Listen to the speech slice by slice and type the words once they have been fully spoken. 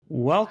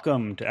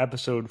Welcome to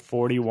episode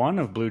 41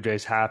 of Blue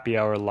Jays Happy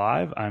Hour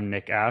Live. I'm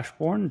Nick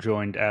Ashbourne,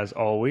 joined as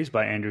always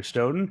by Andrew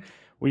Stoughton.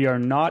 We are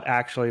not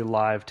actually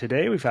live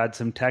today. We've had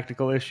some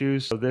technical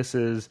issues, so this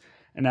is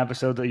an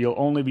episode that you'll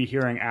only be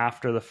hearing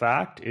after the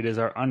fact. It is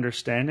our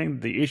understanding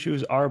the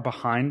issues are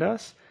behind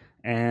us,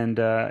 and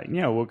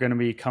we're going to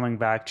be coming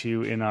back to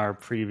you in our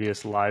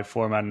previous live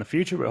format in the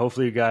future, but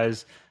hopefully you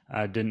guys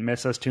didn't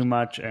miss us too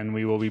much, and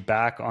we will be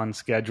back on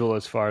schedule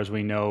as far as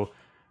we know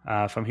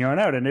from here on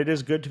out. And it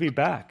is good to be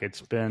back.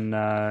 It's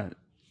been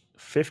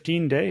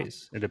 15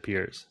 days, it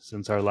appears,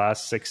 since our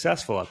last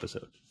successful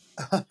episode.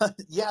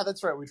 Yeah,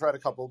 that's right. We tried a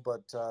couple,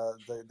 but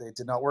they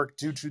did not work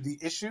due to the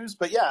issues.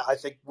 But yeah, I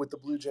think with the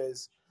Blue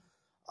Jays,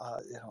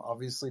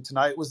 obviously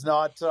tonight was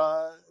not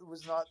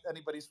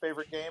anybody's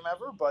favorite game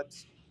ever, but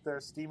they're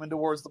steaming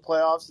towards the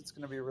playoffs. It's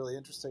going to be really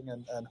interesting,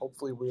 and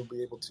hopefully we'll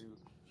be able to,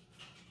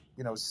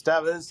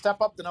 step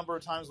up the number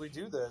of times we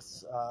do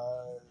this.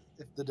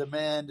 If the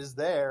demand is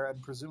there,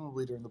 and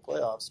presumably during the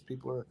playoffs,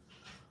 people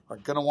are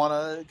gonna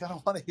want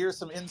to hear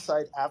some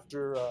insight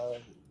after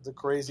the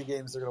crazy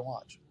games they're gonna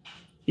watch.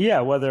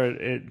 Yeah,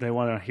 whether they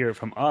want to hear it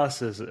from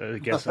us is, I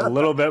guess, a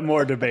little bit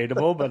more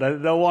debatable,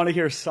 but they'll want to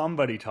hear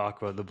somebody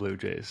talk about the Blue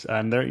Jays.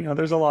 And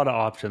there's a lot of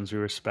options. We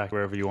respect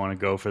wherever you want to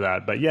go for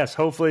that. But yes,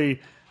 hopefully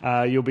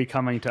you'll be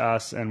coming to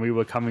us and we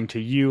will be coming to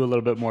you a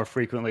little bit more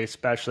frequently,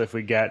 especially if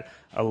we get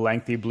a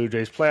lengthy Blue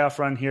Jays playoff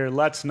run here.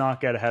 Let's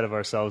not get ahead of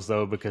ourselves,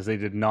 though, because they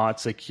did not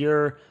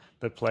secure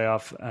the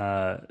playoff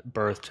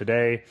berth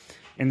today.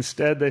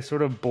 Instead, they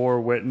sort of bore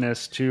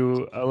witness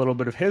to a little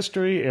bit of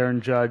history.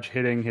 Aaron Judge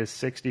hitting his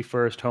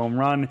 61st home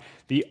run,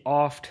 the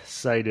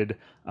oft-cited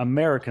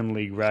American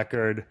League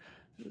record.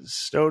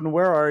 Stoughton,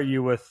 where are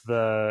you with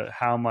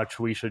how much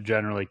we should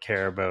generally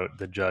care about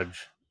the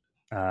Judge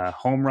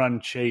home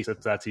run chase,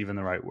 if that's even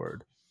the right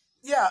word?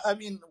 Yeah, I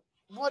mean,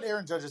 what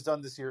Aaron Judge has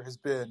done this year has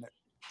been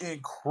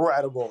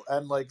incredible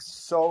and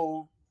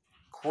so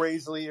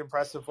crazily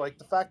impressive. Like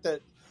the fact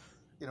that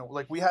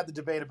we had the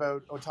debate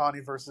about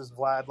Ohtani versus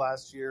Vlad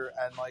last year,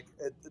 and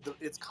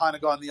it's kind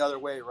of gone the other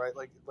way, right?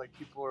 Like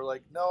people are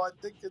like, no, I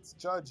think it's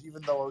Judge,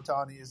 even though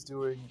Ohtani is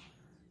doing,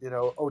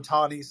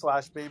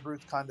 Ohtani / Babe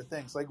Ruth kind of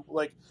things.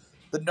 Like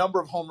the number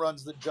of home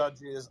runs that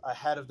Judge is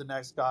ahead of the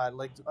next guy.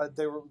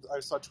 I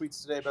saw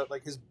tweets today about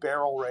his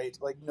barrel rate.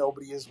 Like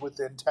nobody is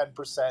within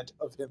 10%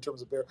 of him in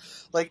terms of barrel.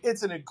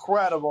 It's an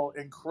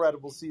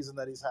incredible season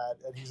that he's had,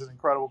 and he's an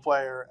incredible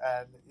player.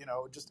 And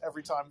just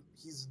every time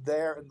he's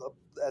there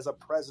as a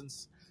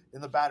presence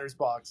in the batter's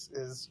box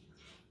is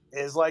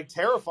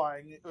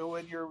terrifying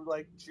when you're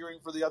cheering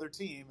for the other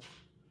team.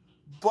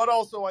 But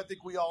also, I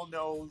think we all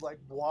know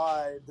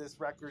why this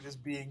record is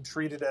being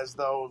treated as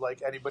though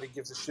anybody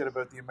gives a shit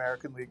about the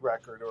American League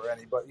record or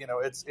anybody.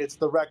 It's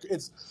the record.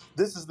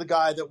 This is the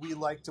guy that we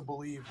like to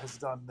believe has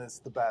done this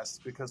the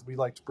best, because we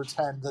like to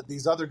pretend that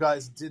these other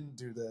guys didn't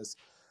do this.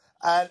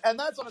 And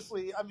that's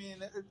honestly, I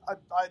mean,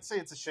 I'd say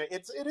it's a shame.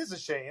 It is a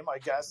shame, I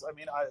guess. I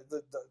mean,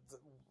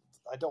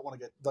 I don't want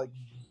to get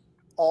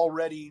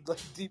already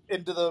deep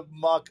into the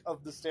muck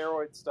of the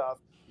steroid stuff.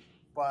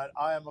 But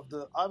I'm of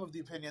the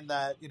opinion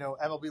that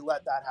MLB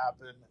let that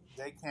happen.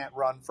 They can't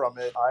run from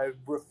it. I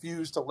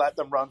refuse to let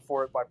them run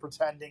for it by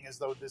pretending as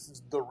though this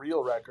is the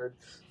real record.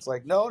 It's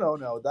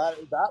no.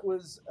 That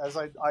was, as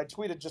I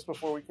tweeted just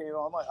before we came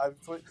online.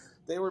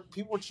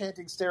 People were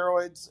chanting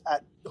steroids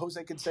at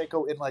Jose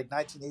Canseco in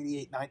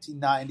 1988,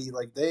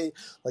 1990.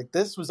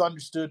 This was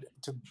understood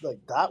to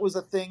that was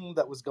a thing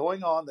that was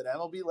going on that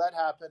MLB let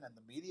happen and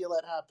the media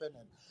let happen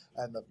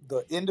and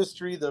the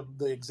industry, the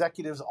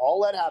executives all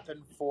let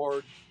happen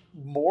for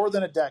more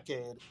than a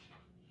decade.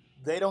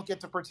 They don't get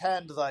to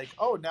pretend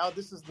now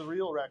this is the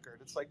real record.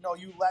 It's no,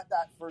 you let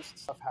that first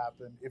stuff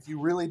happen. If you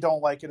really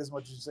don't like it as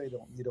much as you say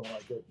you don't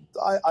like it.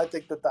 I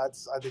think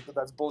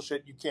that's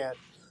bullshit. You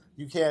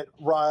can't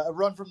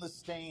run from the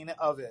stain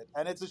of it.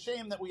 And it's a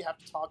shame that we have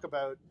to talk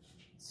about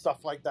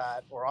stuff like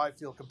that, or I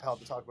feel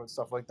compelled to talk about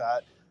stuff like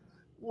that,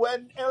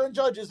 when Aaron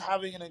Judge is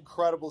having an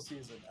incredible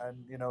season, and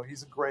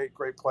he's a great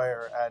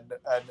player, and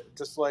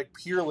just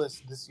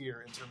peerless this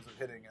year in terms of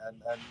hitting,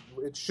 and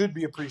it should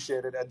be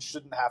appreciated and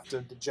shouldn't have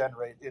to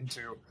degenerate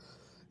into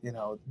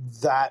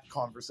that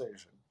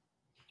conversation.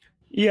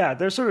 Yeah,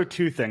 there's sort of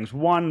two things.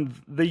 One,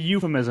 the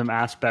euphemism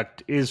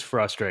aspect is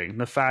frustrating.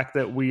 The fact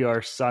that we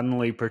are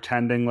suddenly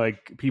pretending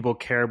people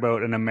care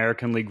about an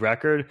American League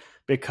record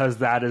because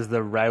that is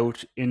the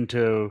route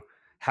into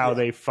how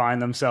they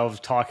find themselves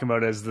talking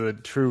about as the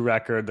true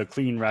record, the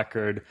clean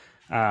record,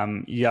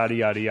 yada,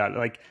 yada,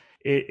 yada.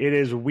 It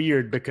is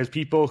weird because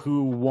people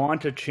who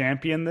want to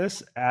champion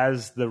this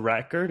as the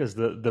record, as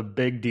the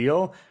big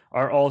deal,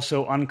 are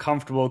also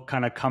uncomfortable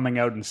kind of coming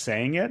out and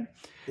saying it.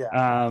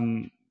 Yeah.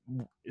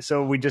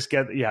 So we just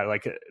get,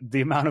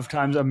 the amount of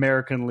times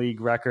American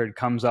League record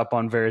comes up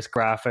on various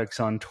graphics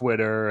on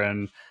Twitter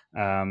and,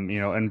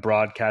 and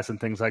broadcasts and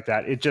things like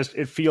that.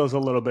 It feels a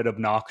little bit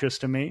obnoxious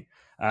to me.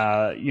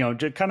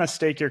 Just kind of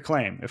stake your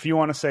claim. If you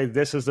want to say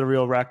this is the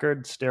real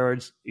record,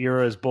 steroids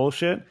era is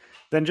bullshit,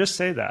 then just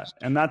say that.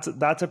 And that's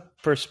a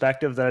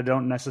perspective that I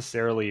don't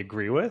necessarily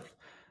agree with.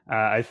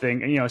 I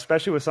think,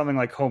 especially with something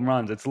like home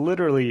runs, it's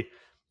literally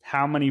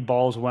how many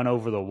balls went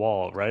over the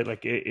wall, right?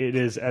 Like it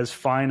is as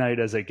finite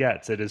as it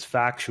gets. It is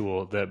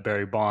factual that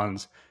Barry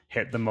Bonds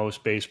hit the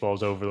most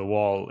baseballs over the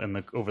wall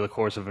over the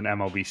course of an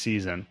MLB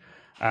season.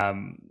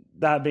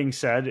 That being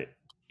said,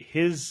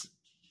 his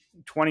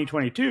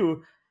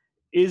 2022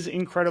 is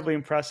incredibly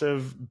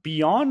impressive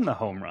beyond the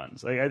home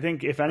runs. Like, I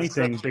think, if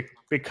anything,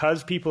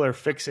 because people are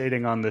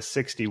fixating on the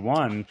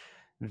 61,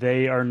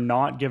 they are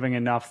not giving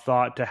enough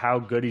thought to how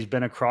good he's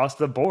been across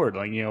the board.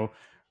 Like,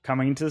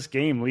 coming into this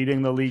game,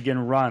 leading the league in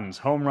runs,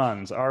 home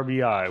runs,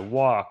 RBI,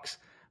 walks,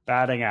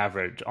 batting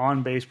average,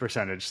 on base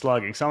percentage,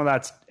 slugging. Some of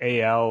that's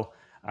AL,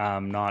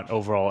 not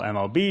overall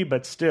MLB,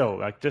 but still,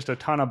 like, just a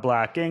ton of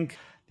black ink.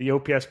 The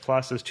OPS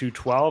plus is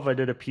 212. I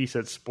did a piece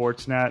at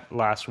Sportsnet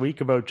last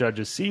week about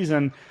Judge's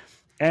season.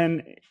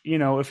 And,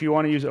 if you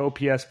want to use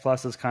OPS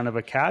plus as kind of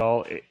a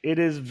catch-all, it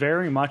is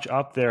very much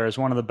up there as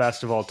one of the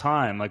best of all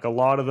time. Like, a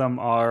lot of them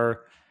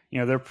are,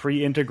 they're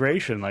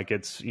pre-integration. Like,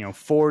 it's,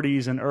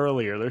 40s and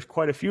earlier. There's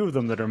quite a few of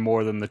them that are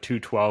more than the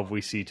 212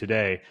 we see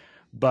today.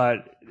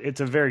 But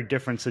it's a very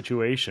different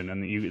situation.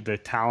 And the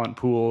talent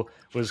pool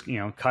was,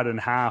 cut in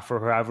half, or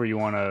however you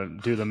want to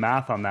do the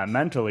math on that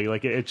mentally.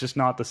 Like, it's just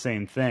not the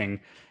same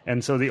thing.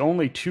 And so the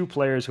only two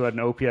players who had an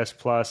OPS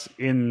plus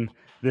in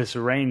this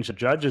range that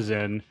Judge is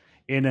in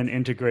an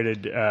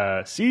integrated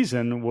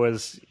season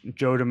was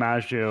Joe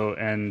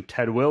DiMaggio and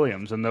Ted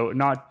Williams. And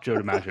not Joe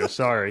DiMaggio,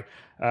 sorry,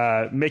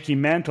 Mickey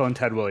Mantle and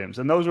Ted Williams.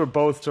 And those were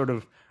both sort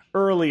of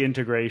early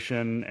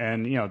integration,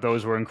 and,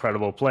 those were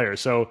incredible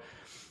players. So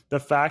the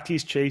fact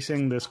he's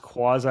chasing this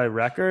quasi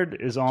record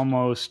is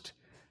almost,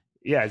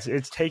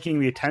 it's taking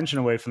the attention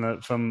away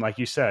from like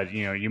you said,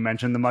 you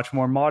mentioned the much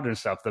more modern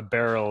stuff. The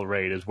barrel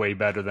rate is way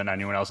better than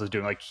anyone else is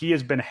doing. Like, he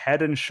has been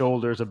head and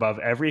shoulders above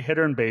every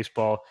hitter in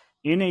baseball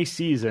in a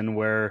season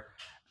where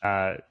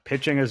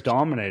pitching has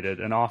dominated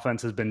and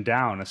offense has been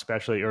down,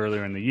 especially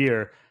earlier in the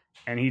year.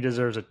 And he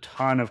deserves a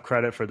ton of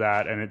credit for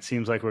that. And it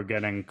seems like we're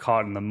getting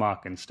caught in the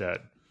muck instead.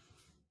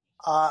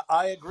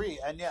 I agree,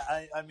 and yeah,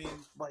 I mean,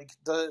 like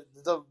the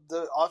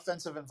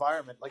offensive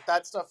environment, like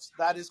that stuff,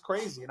 that is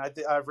crazy. And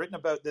I've written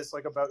about this,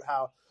 like about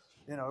how,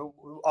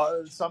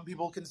 some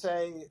people can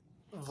say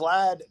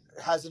Vlad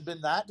hasn't been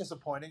that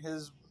disappointing.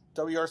 His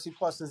WRC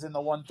plus is in the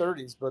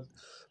 130s,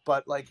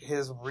 but like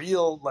his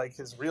real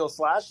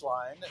slash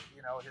line,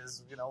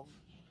 his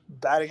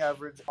batting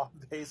average, on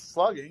base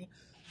slugging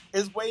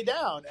is way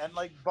down. And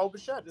like Bo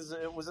Bichette was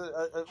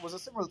a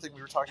similar thing.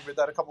 We were talking about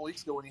that a couple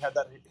weeks ago when he had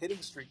that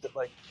hitting streak that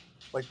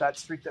like that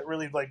streak that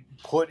really like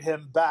put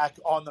him back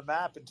on the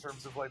map in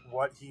terms of like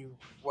what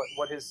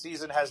his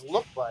season has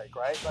looked like,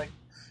 right? Like,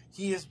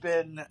 he's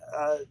been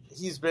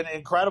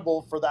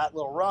incredible for that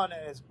little run,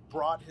 and has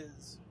brought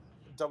his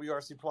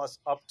WRC plus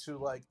up to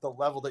like the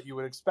level that you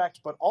would expect.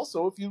 But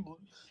also,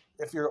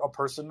 if you're a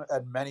person,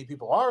 and many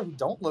people are, who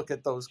don't look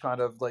at those kind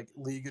of like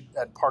league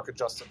and park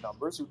adjusted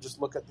numbers, who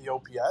just look at the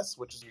OPS,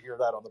 which is, you hear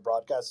that on the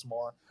broadcast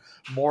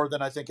more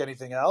than I think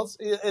anything else.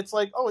 It's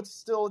like, oh, it's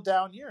still a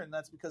down year, and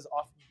that's because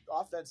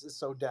offense is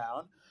so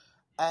down.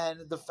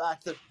 And the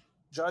fact that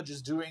Judge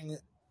is doing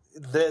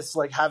this,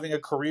 like having a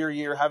career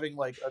year, having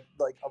like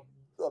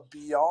a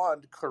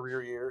beyond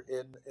career year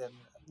in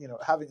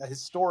having a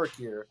historic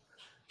year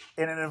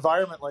in an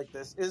environment like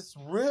this is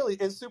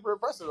super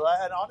impressive.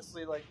 And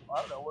honestly, like, I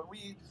don't know,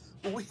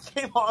 when we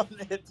came on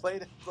and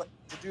played like,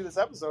 to do this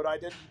episode,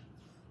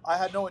 I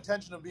had no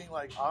intention of being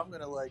like, I'm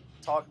gonna like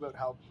talk about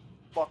how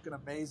fucking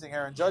amazing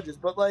Aaron Judge is,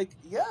 but like,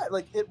 yeah,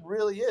 like it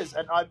really is.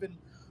 And I've been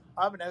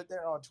out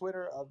there on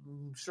Twitter.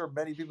 I'm sure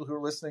many people who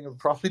are listening have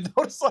probably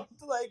noticed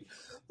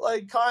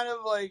like kind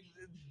of like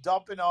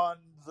dumping on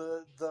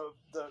the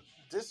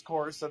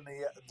discourse and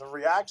the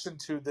reaction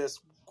to this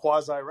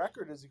quasi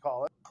record, as you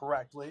call it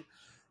correctly.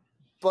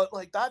 But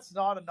like, that's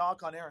not a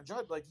knock on Aaron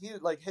Judge.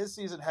 Like his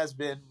season has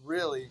been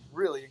really,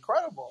 really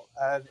incredible,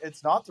 and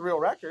it's not the real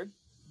record.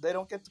 They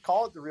don't get to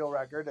call it the real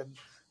record, and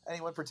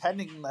anyone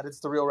pretending that it's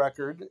the real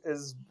record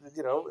is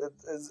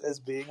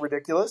being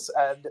ridiculous.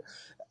 And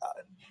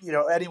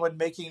anyone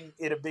making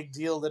it a big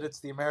deal that it's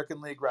the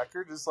American League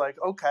record is like,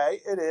 okay,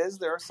 it is.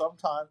 There are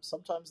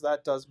sometimes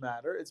that does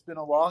matter. It's been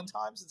a long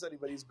time since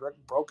anybody's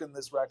broken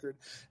this record,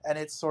 and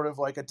it's sort of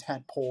like a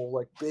tentpole,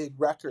 like big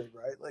record,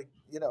 right? Like,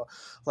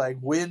 like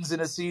wins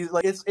in a season,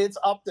 like it's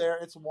up there.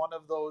 It's one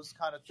of those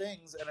kind of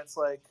things, and it's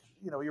like,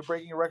 you're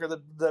breaking a record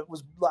that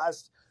was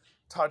last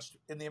touched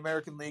in the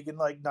American League in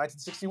like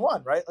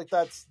 1961, right? Like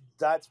that's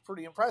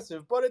pretty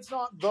impressive, but it's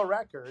not the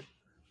record.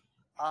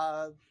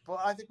 But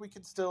I think we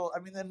can still. I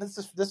mean, and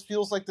this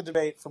feels like the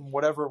debate from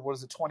whatever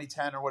was it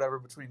 2010 or whatever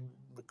between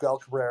Miguel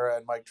Cabrera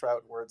and Mike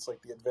Trout, where it's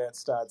like the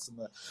advanced stats and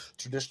the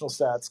traditional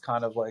stats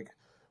kind of like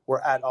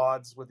were at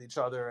odds with each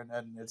other, and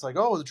it's like,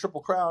 oh, the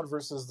Triple Crown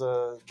versus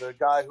the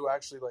guy who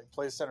actually like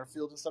plays center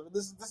field and stuff. And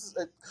this is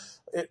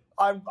it.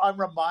 I'm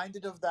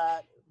reminded of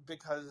that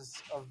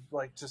because of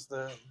like just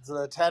the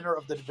tenor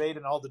of the debate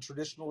and all the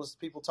traditionalist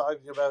people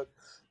talking about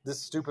this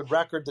stupid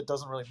record that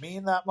doesn't really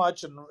mean that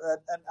much, and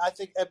I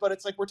think, but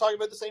it's like we're talking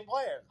about the same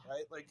player,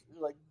 right? Like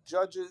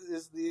Judge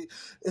is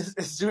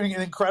doing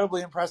an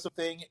incredibly impressive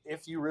thing.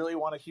 If you really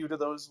want to hew to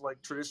those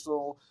like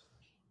traditional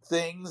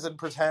things and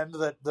pretend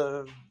that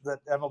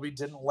MLB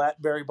didn't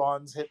let Barry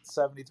Bonds hit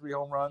 73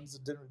 home runs,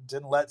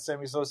 didn't let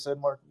Sammy Sosa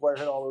and Mark White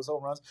hit all those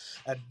home runs,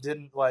 and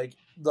didn't like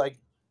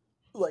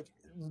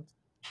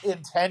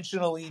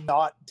intentionally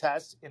not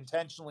test,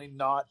 intentionally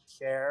not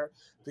care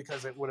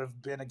because it would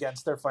have been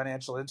against their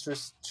financial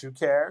interests to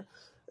care.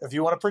 If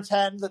you want to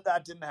pretend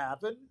that didn't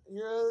happen,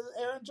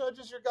 Aaron Judge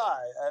is your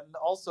guy. And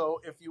also,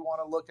 if you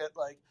want to look at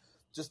like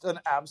just an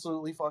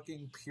absolutely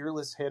fucking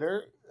peerless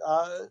hitter,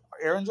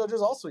 Aaron Judge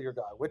is also your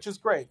guy, which is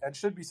great and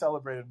should be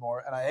celebrated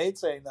more. And I hate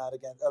saying that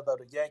again about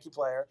a Yankee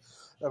player,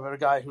 about a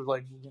guy who,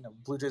 like, you know,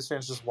 Blue Jays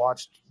fans just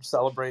watched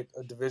celebrate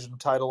a division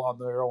title on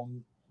their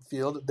own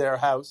field, their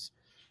house,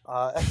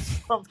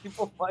 as some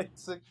people might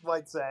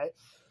say.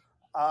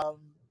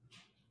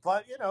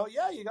 But, you know,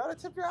 yeah, you got to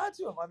tip your hat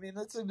to him. I mean,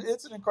 it's an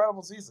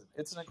incredible season.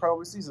 It's an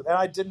incredible season. And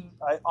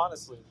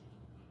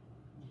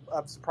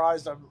I'm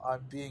surprised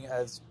I'm being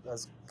as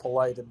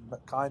polite and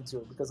kind to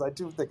it, because I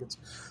do think it's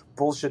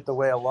bullshit the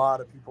way a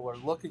lot of people are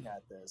looking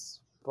at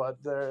this.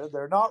 But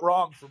they're not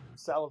wrong for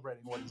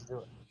celebrating what he's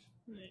doing.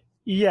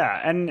 Yeah,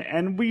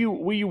 and we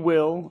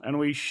will and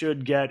we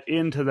should get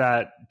into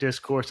that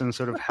discourse and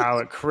sort of how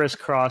it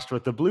crisscrossed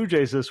with the Blue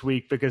Jays this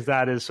week, because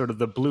that is sort of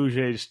the Blue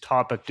Jays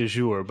topic du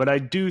jour. But I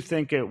do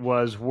think it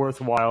was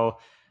worthwhile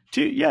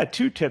to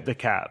tip the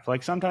cap.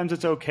 Like, sometimes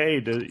it's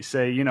okay to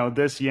say, you know,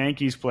 this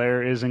Yankees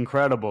player is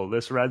incredible,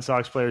 this Red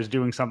Sox player is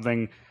doing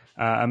something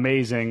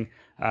amazing.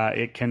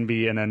 It can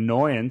be an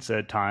annoyance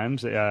at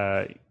times,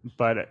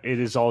 but it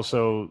is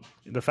also,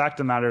 the fact of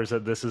the matter is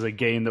that this is a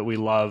game that we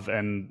love,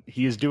 and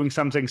he is doing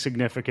something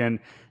significant,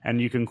 and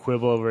you can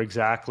quibble over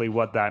exactly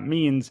what that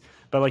means.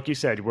 But like you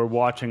said, we're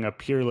watching a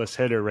peerless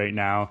hitter right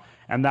now,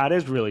 and that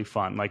is really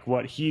fun. Like,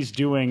 what he's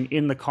doing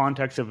in the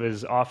context of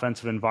his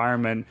offensive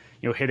environment,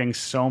 you know, hitting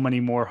so many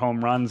more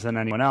home runs than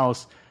anyone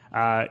else,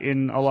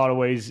 in a lot of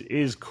ways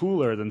is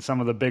cooler than some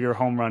of the bigger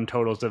home run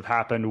totals that have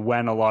happened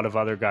when a lot of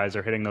other guys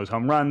are hitting those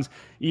home runs,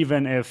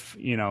 even if,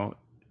 you know,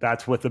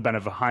 that's with the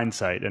benefit of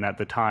hindsight. And at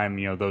the time,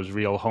 you know, those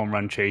real home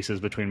run chases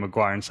between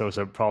McGwire and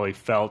Sosa probably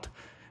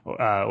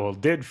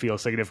did feel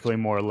significantly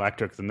more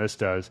electric than this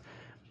does.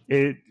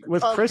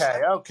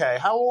 Okay.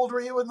 How old were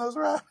you when those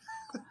were out?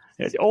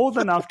 Old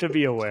enough to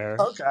be aware.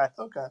 Okay.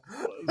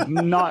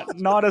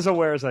 Not as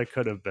aware as I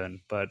could have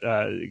been, but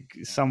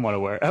somewhat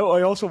aware. Oh,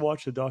 I also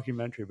watched a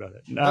documentary about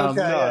it.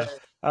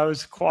 I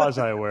was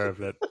quasi-aware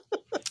of it.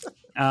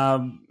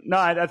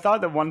 I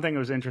thought that one thing that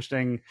was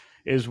interesting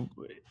is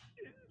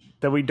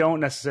that we don't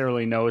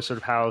necessarily know is sort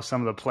of how some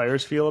of the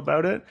players feel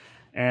about it.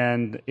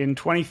 And in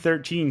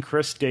 2013,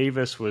 Chris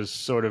Davis was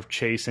sort of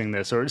chasing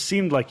this, or it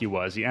seemed like he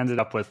was. He ended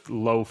up with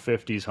low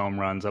 50s home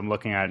runs. I'm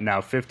looking at it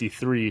now,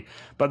 53.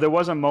 But there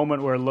was a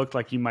moment where it looked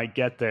like he might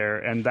get there,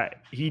 and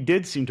that he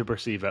did seem to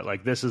perceive it.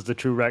 Like, this is the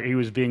true record. He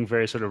was being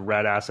very sort of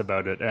red ass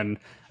about it. And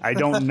I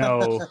don't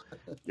know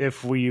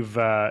if we've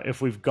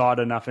got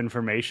enough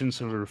information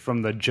sort of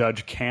from the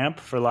Judge camp,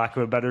 for lack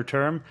of a better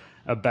term,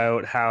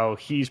 about how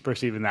he's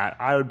perceiving that.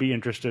 I would be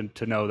interested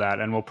to know that,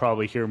 and we'll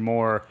probably hear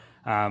more.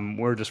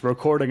 We're just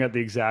recording at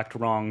the exact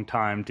wrong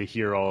time to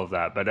hear all of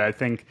that. But I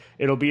think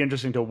it'll be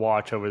interesting to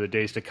watch over the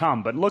days to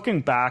come. But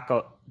looking back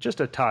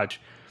just a touch,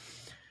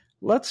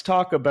 let's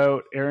talk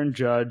about Aaron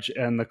Judge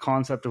and the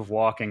concept of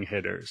walking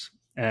hitters.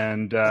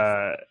 And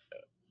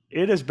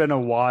it has been a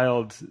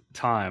wild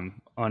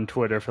time on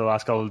Twitter for the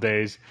last couple of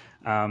days.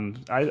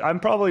 I'm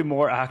probably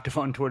more active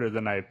on Twitter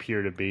than I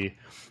appear to be.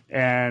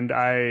 And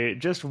I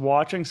just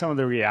watching some of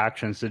the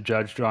reactions to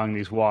Judge drawing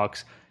these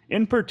walks,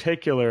 in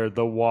particular,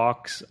 the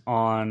walks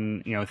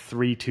on,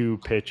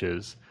 3-2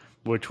 pitches,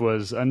 which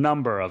was a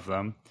number of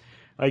them.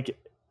 Like,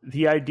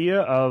 the idea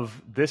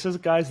of this is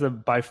guys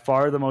that by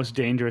far the most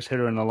dangerous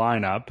hitter in the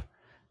lineup.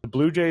 The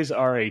Blue Jays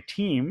are a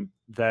team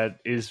that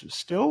is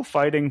still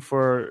fighting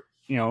for,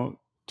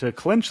 to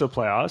clinch the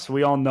playoffs.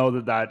 We all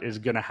know that is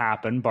going to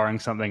happen, barring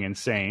something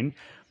insane.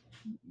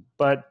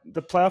 But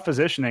the playoff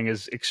positioning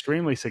is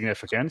extremely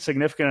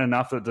significant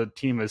enough that the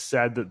team has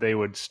said that they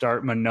would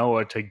start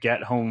Manoah to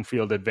get home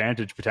field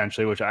advantage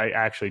potentially, which I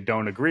actually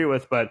don't agree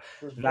with, but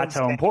that's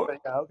how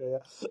important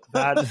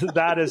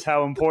that is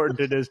how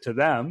important it is to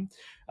them.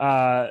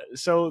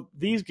 So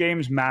these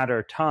games matter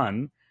a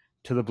ton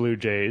to the Blue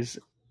Jays.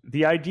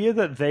 The idea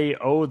that they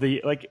owe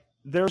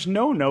there's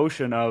no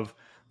notion of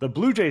the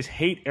Blue Jays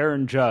hate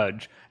Aaron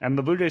Judge, and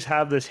the Blue Jays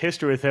have this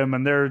history with him,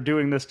 and they're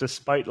doing this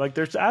despite,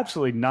 there's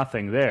absolutely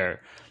nothing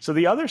there. So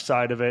the other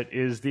side of it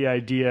is the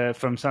idea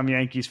from some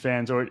Yankees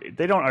fans, or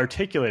they don't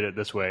articulate it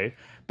this way,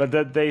 but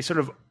that they sort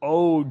of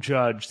owe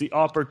Judge the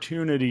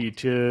opportunity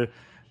to,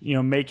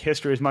 make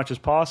history as much as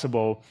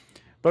possible.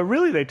 But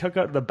really, they took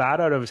the bat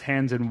out of his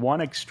hands in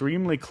one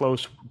extremely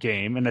close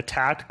game, in a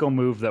tactical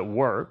move that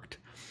worked.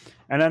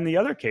 And then the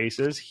other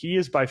cases, he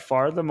is by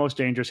far the most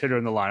dangerous hitter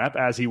in the lineup,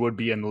 as he would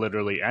be in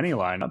literally any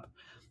lineup.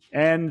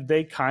 And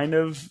they kind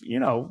of,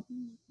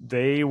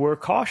 they were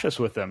cautious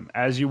with him,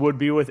 as you would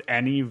be with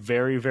any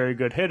very, very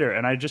good hitter.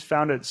 And I just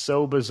found it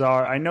so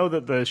bizarre. I know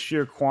that the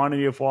sheer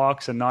quantity of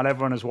walks, and not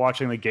everyone is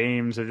watching the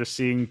games, they're just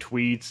seeing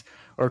tweets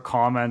or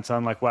comments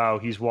on like, wow,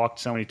 he's walked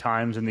so many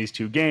times in these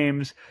 2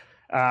 games.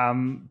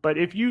 But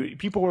if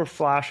people were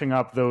flashing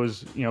up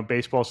those,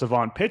 baseball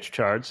savant pitch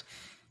charts,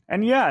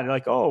 and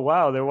like, oh,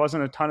 wow, there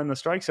wasn't a ton in the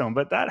strike zone,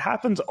 but that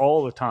happens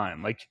all the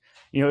time. Like,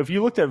 if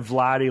you looked at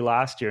Vladdy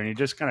last year and you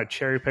just kind of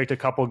cherry picked a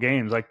couple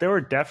games, like there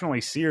were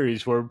definitely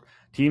series where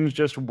teams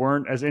just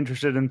weren't as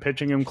interested in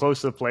pitching him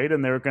close to the plate,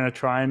 and they were going to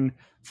try and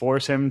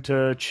force him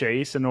to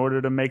chase in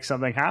order to make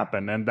something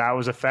happen. And that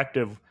was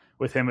effective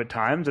with him at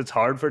times. It's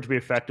hard for it to be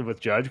effective with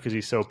Judge because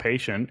he's so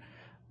patient.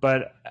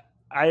 But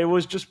I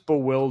was just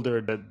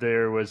bewildered that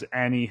there was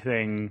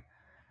anything,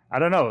 I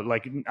don't know,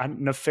 like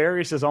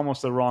nefarious is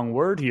almost the wrong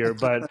word here,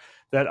 but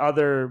that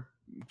other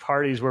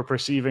parties were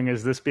perceiving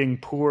as this being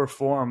poor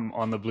form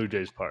on the Blue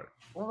Jays' part.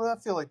 Well, I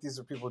feel like these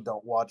are people who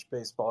don't watch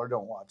baseball or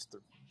don't watch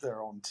their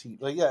own team.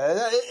 Like,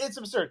 yeah, it's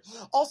absurd.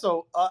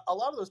 Also, a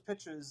lot of those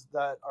pitches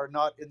that are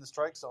not in the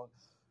strike zone,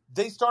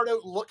 they start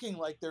out looking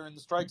like they're in the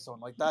strike zone.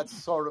 Like that's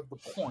sort of the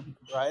point,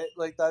 right?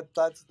 Like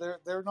that's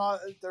they're not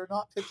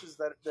pitches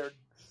that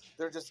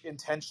they're just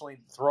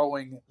intentionally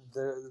throwing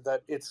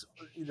that it's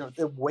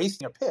they're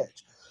wasting a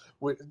pitch.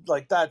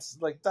 Like that's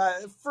like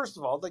that. First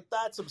of all, like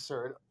that's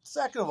absurd.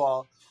 Second of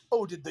all,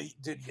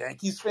 did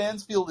Yankees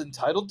fans feel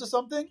entitled to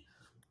something?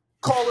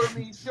 Color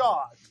me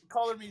shocked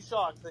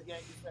that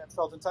Yankees fans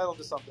felt entitled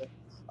to something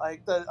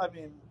like that. I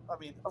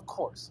mean, of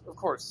course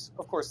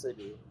they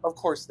do. Of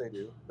course they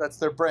do. That's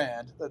their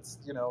brand. That's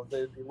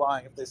they'd be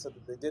lying if they said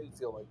that they didn't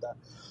feel like that.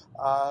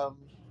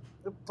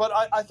 But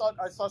I thought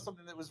I saw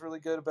something that was really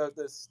good about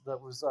this. That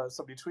was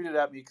somebody tweeted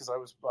at me because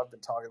I've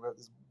been talking about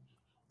this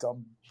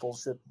dumb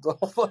bullshit the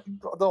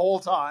whole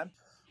time,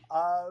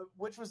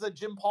 which was that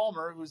Jim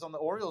Palmer, who's on the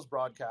Orioles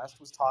broadcast,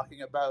 was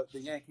talking about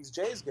the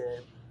Yankees-Jays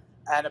game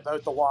and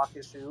about the walk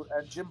issue.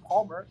 And Jim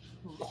Palmer,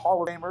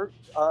 Hall of Famer,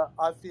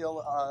 I feel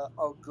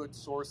a good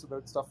source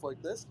about stuff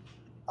like this,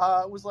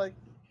 was like,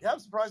 yeah, I'm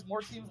surprised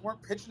more teams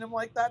weren't pitching him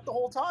like that the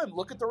whole time.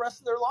 Look at the rest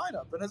of their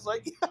lineup. And it's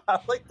like, yeah,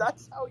 like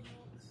that's how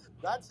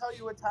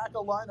you attack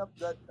a lineup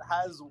that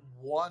has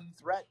one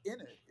threat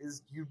in it,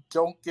 is you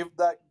don't give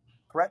that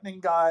threatening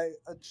guy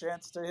a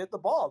chance to hit the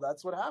ball.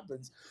 That's what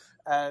happens.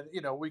 And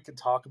we can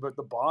talk about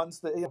the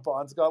Bonds.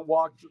 Bonds got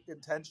walked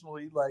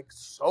intentionally, like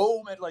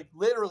so many, like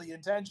literally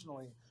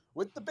intentionally,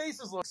 with the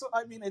bases loaded. So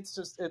I mean, it's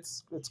just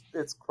it's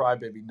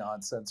crybaby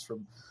nonsense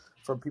from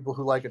people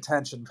who like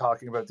attention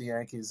talking about the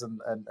Yankees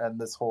and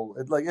this whole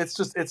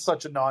it's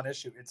such a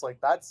non-issue. It's like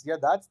that's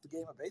the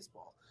game of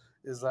baseball,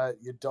 is that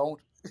you don't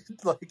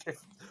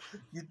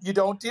you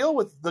don't deal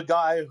with the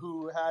guy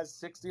who has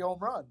 60 home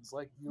runs.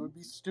 Like, you would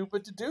be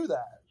stupid to do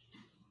that.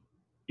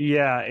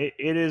 Yeah,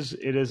 it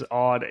is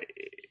odd.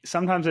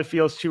 Sometimes it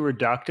feels too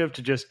reductive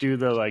to just do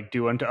the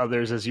do unto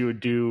others as you would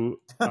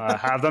do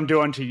have them do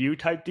unto you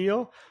type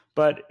deal.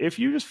 But if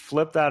you just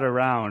flip that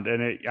around,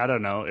 and I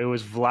don't know, it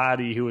was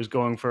Vladdy who was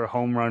going for a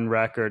home run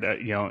record,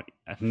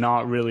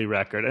 not really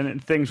record,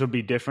 and things would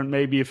be different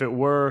maybe if it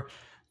were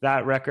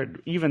that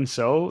record. Even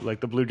so, like,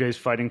 the Blue Jays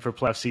fighting for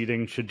playoff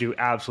seeding should do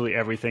absolutely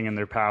everything in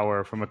their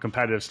power from a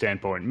competitive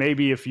standpoint.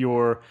 Maybe if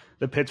you're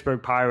the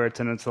Pittsburgh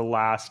Pirates and it's the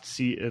last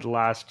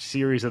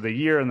series of the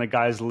year and the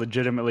guy's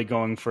legitimately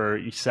going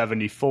for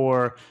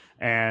 74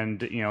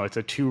 and it's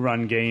a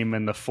 2-run game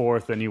in the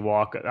fourth and you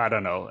walk, I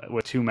don't know,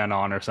 with 2 men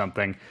on or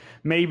something,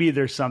 maybe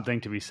there's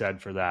something to be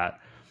said for that.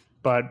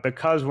 But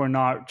because we're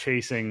not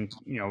chasing,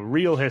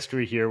 real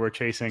history here, we're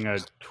chasing a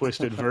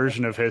twisted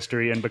version of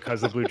history. And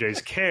because the Blue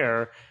Jays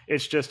care,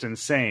 it's just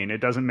insane. It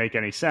doesn't make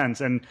any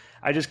sense. And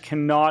I just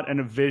cannot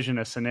envision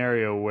a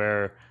scenario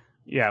where,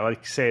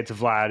 like say it's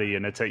Vladdy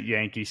and it's at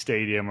Yankee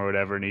Stadium or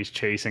whatever, and he's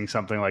chasing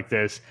something like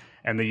this,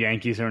 and the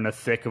Yankees are in the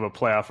thick of a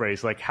playoff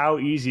race. Like, how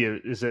easy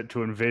is it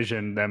to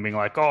envision them being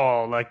like,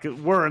 oh, like,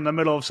 we're in the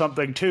middle of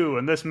something too,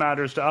 and this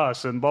matters to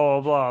us, and blah,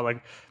 blah, blah.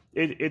 Like,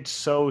 it's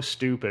so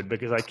stupid,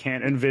 because I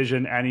can't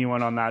envision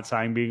anyone on that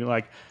side being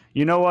like,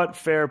 you know what,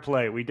 fair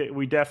play. We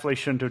definitely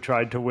shouldn't have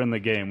tried to win the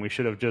game. We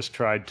should have just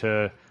tried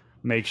to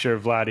make sure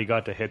Vladdy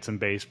got to hit some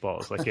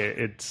baseballs. Like,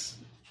 it's,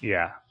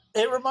 yeah.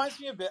 It reminds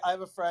me a bit. I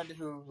have a friend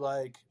who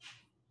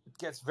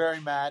gets very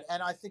mad,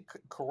 and I think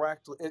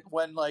correctly,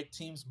 when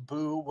teams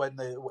boo when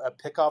they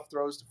pickoff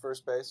throws to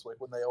first base,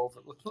 like when they over.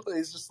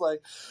 He's just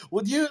like,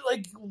 would you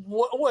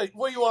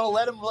what you want to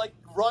let him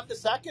run to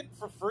second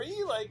for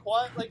free?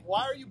 Why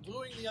are you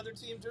booing the other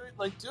team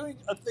doing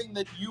a thing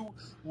that you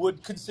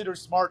would consider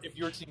smart if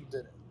your team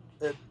did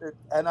it?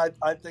 And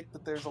I think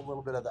that there's a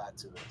little bit of that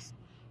to this.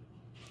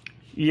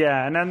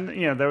 Yeah, and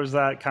then there was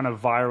that kind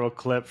of viral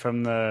clip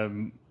from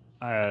the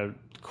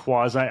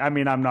quasi, I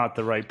mean, I'm not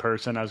the right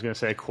person. I was going to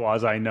say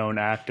quasi-known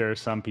actor.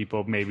 Some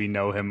people maybe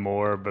know him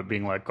more, but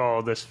being like,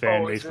 oh, this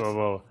fan base, blah,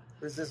 blah.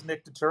 Is this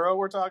Nick Turturro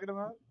we're talking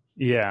about?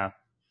 Yeah.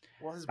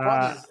 Well, his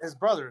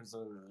brother is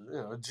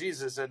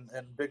Jesus and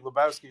Big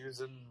Lebowski,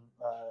 who's in.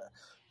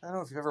 I don't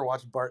know if you've ever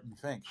watched Barton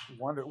Fink.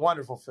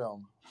 Wonderful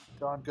film.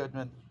 John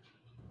Goodman,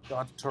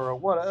 John Turturro.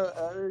 What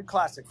a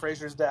classic.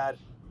 Frasier's dad.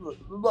 Love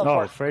Oh,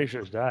 Barton.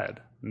 Frasier's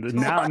dad.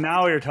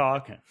 Now you're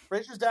talking.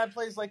 Frasier's dad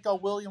plays like a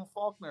William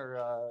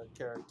Faulkner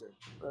character.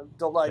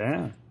 Delightful.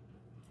 Yeah.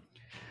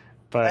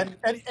 But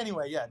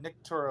anyway, yeah,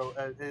 Nick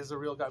Turturro is a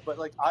real guy. But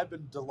like, I've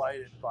been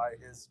delighted by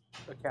his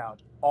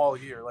account all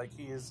year. Like,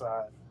 he is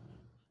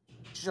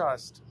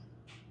just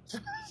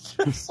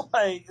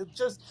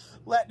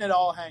letting it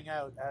all hang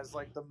out as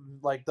like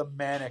the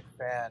manic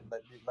fan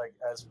that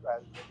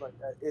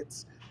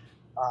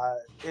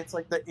it's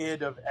like the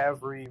id of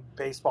every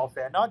baseball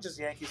fan, not just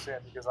Yankees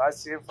fan, because I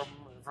see it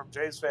from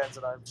Jays fans,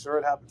 and I'm sure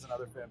it happens in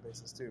other fan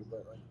bases too.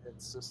 But like,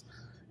 it's just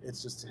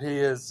he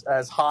is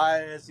as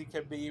high as he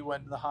can be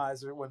when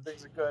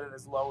things are good, and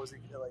as low as he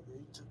can.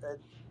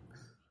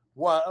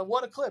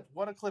 What a clip!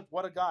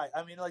 What a guy!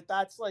 I mean, like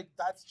that's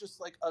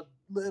just like a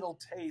little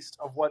taste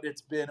of what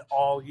it's been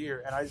all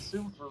year, and I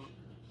assume for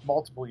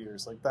multiple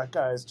years. Like, that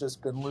guy has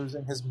just been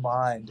losing his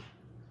mind.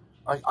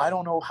 Like, I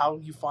don't know how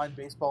you find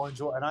baseball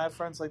enjoyable, and I have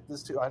friends like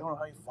this too. I don't know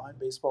how you find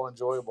baseball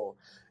enjoyable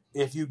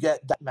if you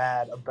get that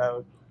mad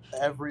about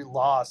every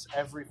loss,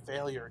 every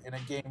failure in a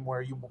game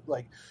where you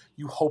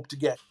hope to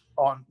get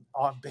on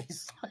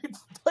base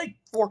like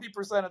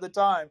 40% of the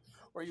time,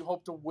 or you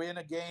hope to win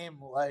a game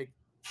like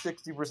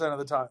 60% of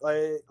the time.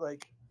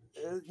 Like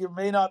you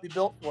may not be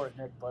built for it,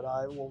 Nick, but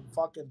I will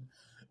fucking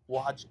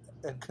watch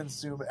and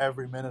consume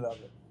every minute of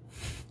it.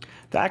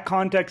 That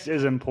context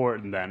is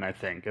important then, I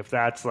think. If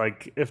that's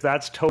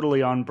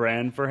totally on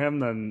brand for him,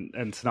 then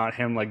it's not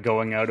him like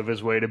going out of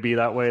his way to be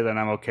that way, then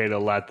I'm okay to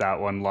let that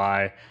one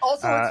lie.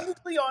 Also, it's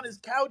usually on his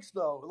couch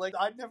though. Like,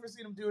 I've never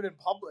seen him do it in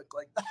public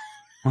like that.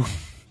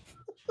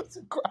 That's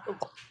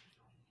incredible.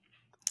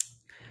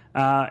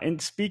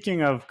 And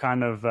speaking of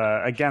kind of,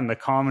 again, the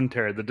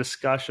commentary, the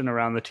discussion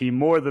around the team,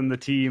 more than the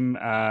team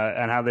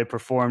and how they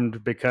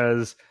performed,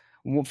 because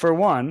for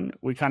one,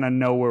 we kind of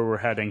know where we're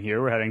heading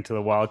here. We're heading to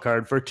the wild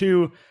card. For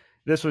two,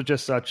 this was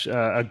just such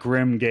a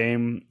grim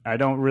game. I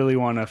don't really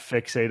want to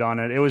fixate on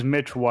it. It was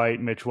Mitch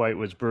White. Mitch White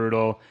was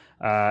brutal.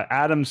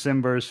 Adam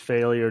Simber's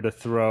failure to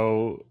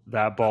throw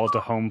that ball to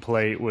home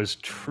plate was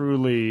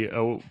truly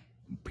a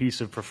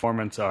piece of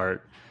performance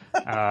art.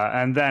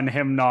 And then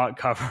him not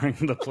covering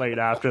the plate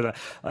after that.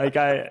 Like,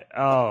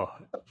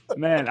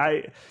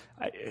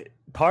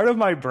 part of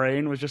my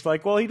brain was just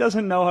like, well, he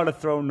doesn't know how to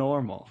throw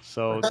normal.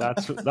 So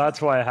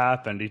that's why it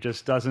happened. He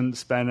just doesn't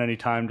spend any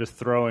time just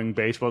throwing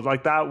baseballs.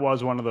 Like, that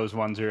was one of those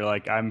ones where you're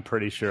like, I'm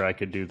pretty sure I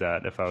could do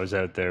that if I was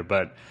out there.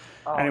 But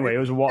anyway,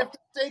 if the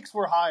stakes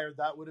were higher,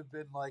 that would have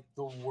been like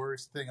the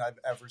worst thing I've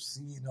ever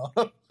seen on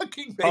a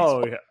fucking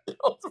baseball. Oh yeah.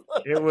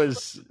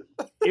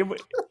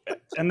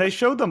 And they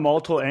showed the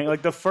multiple angle.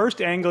 Like, the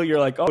first angle, you're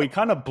like, oh, he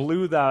kind of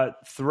blew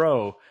that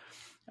throw.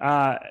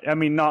 I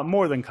mean, not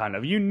more than kind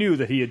of. You knew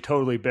that he had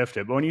totally biffed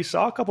it. But when you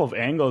saw a couple of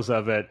angles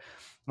of it,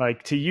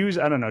 like, to use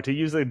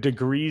the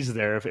degrees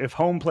there, if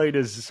home plate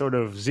is sort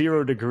of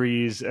 0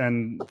 degrees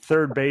and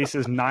third base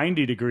is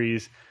 90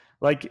 degrees,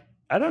 like,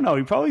 I don't know,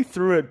 he probably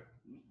threw it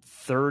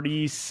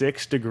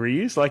 36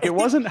 degrees. Like, it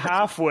wasn't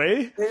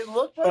halfway. It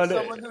looked like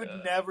someone who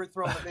had never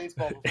thrown a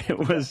baseball before.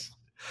 It was...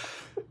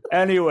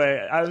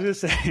 Anyway, I was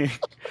just saying,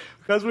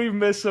 because we've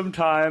missed some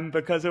time,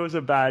 because it was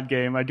a bad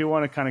game, I do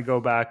want to kind of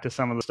go back to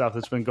some of the stuff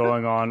that's been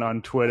going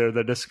on Twitter,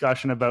 the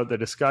discussion about the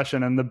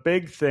discussion. And the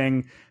big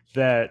thing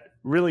that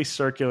really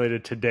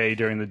circulated today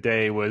during the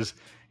day was,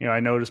 I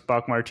noticed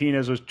Buck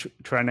Martinez was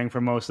trending for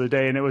most of the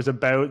day, and it was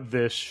about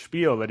this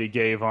spiel that he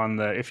gave on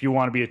if you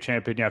want to be a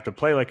champion, you have to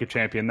play like a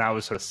champion. That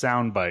was sort of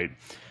soundbite.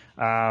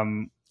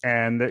 And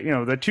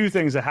the two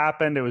things that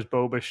happened, it was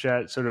Bo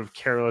Bichette sort of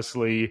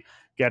carelessly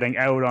getting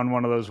out on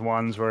one of those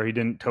ones where he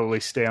didn't totally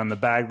stay on the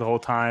bag the whole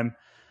time.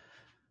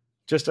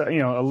 Just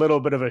a little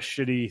bit of a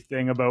shitty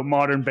thing about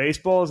modern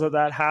baseball is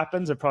that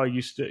happens. It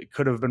probably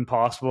could have been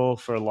possible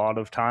for a lot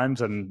of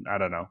times, and I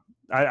don't know.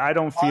 I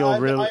don't feel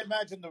really. I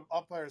imagine the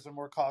umpires are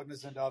more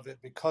cognizant of it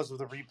because of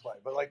the replay.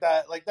 But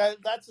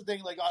that's the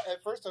thing. Like,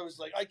 at first I was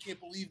like, I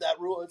can't believe that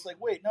rule. It's like,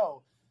 wait,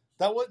 no,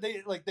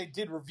 they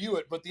did review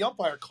it, but the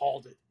umpire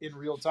called it in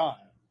real time.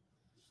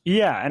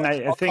 Yeah, and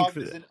I think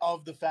cognizant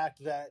of the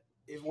fact that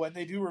when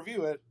they do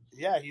review it,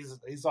 yeah,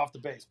 he's off the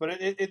base, but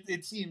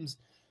it seems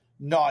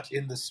not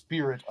in the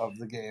spirit of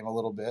the game a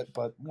little bit,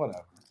 but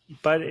whatever.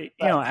 But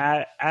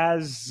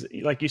as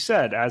like you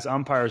said, as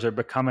umpires are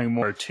becoming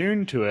more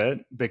attuned to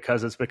it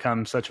because it's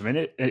become such of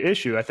an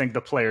issue, I think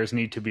the players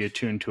need to be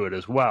attuned to it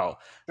as well.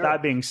 Sure.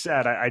 That being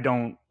said, I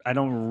don't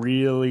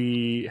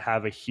really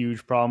have a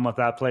huge problem with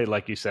that play.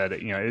 Like you said,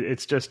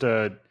 it's just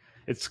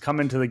it's come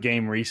into the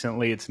game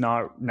recently. It's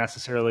not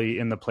necessarily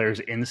in the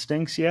players'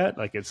 instincts yet.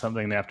 Like, it's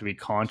something they have to be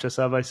conscious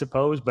of, I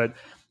suppose. But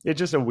it's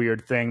just a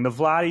weird thing. The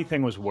Vladdy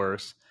thing was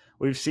worse.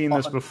 We've seen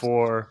this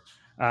before.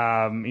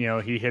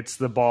 He hits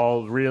the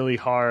ball really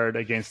hard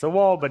against the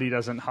wall, but he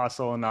doesn't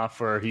hustle enough,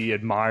 or he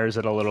admires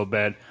it a little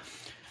bit.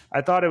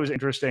 I thought it was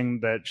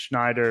interesting that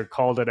Schneider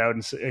called it out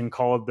and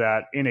called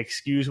that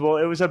inexcusable.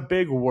 It was a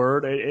big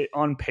word.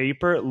 On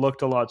paper, it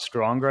looked a lot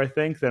stronger, I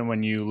think, than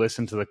when you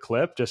listen to the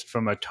clip, just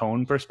from a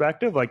tone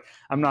perspective. Like,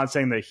 I'm not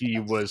saying that he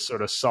was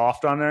sort of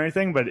soft on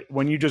anything, but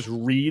when you just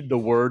read the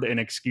word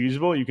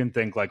inexcusable, you can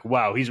think like,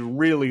 wow, he's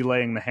really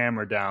laying the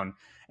hammer down.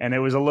 And it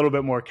was a little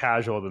bit more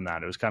casual than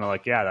that. It was kind of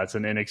like, yeah, that's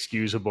an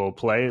inexcusable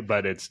play,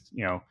 but it's,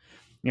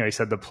 he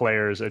said the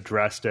players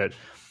addressed it.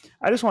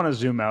 I just want to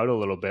zoom out a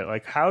little bit.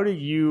 Like, how do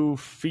you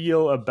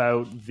feel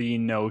about the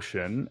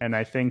notion? And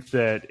I think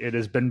that it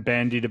has been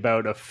bandied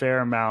about a fair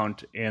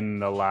amount in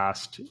the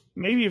last,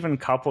 maybe even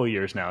couple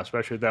years now,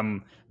 especially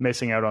them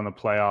missing out on the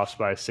playoffs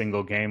by a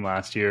single game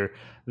last year,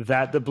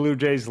 that the Blue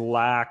Jays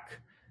lack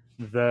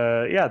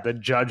the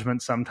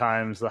judgment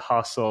sometimes, the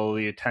hustle,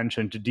 the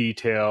attention to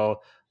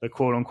detail, the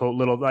quote unquote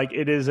little, like,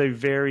 it is a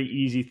very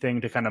easy thing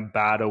to kind of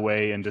bat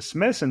away and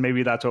dismiss. And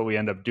maybe that's what we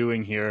end up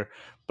doing here.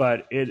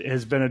 But it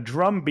has been a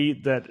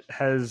drumbeat that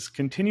has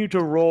continued to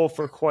roll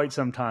for quite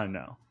some time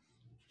now.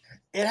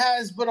 It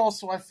has, but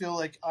also I feel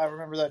like I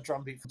remember that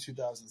drumbeat from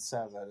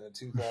 2007 and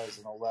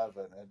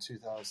 2011 and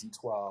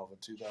 2012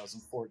 and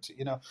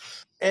 2014.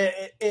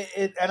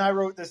 And I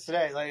wrote this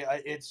today. Like,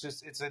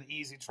 it's an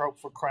easy trope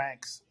for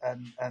cranks,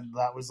 and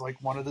that was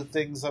like one of the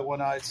things that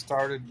when I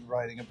started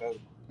writing about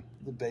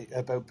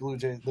the Blue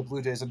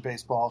Jays and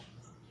baseball,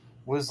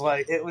 was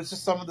like, it was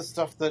just some of the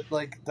stuff that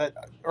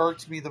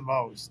irked me the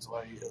most,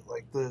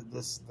 like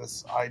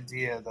this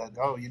idea that,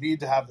 oh, you need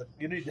to have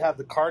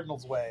the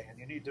Cardinals way, and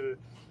you need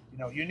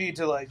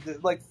to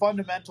like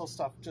fundamental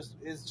stuff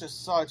it's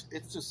just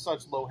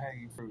such low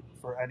hanging fruit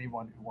for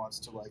anyone who wants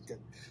to like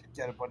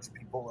get a bunch of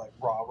people like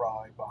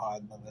rah-rahing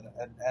behind them,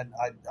 and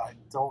I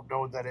don't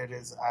know that it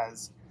is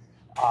as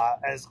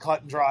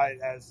cut and dry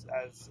as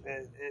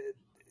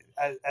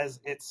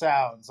it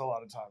sounds a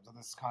lot of times. And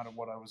this is kind of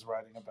what I was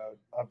writing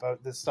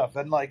about this stuff.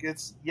 And like,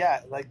 it's,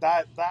 yeah, like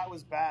that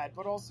was bad,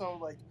 but also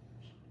like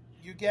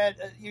you get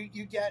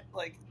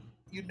like,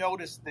 you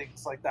notice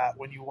things like that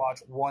when you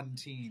watch one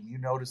team. You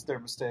notice their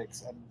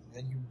mistakes,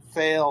 and you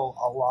fail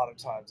a lot of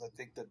times. I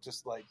think that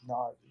just like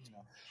not,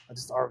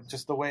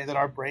 just the way that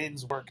our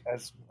brains work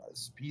as a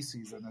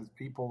species and as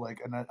people,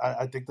 like, and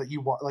I think that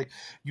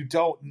you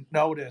don't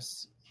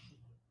notice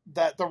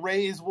that the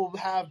Rays will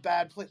have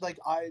bad play. Like,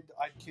 I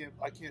can't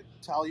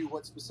tell you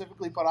what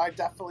specifically, but I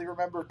definitely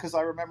remember, because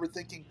I remember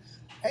thinking,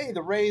 hey,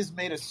 the Rays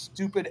made a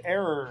stupid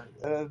error,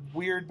 a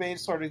weird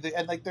base starting,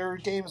 and like there were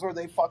games where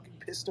they fucking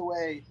pissed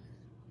away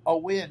a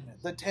win.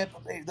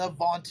 The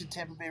vaunted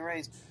Tampa Bay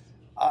Rays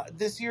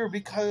this year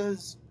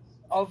because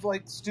of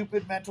like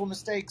stupid mental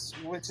mistakes,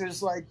 which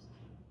is like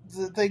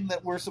the thing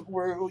that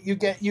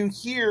you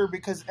hear,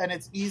 because, and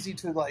it's easy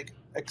to like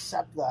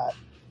accept that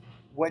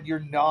when you're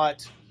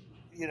not,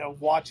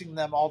 watching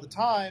them all the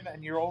time,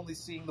 and you're only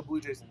seeing the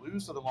Blue Jays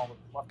lose to them all the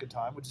fucking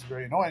time, which is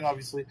very annoying,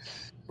 obviously.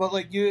 But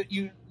like you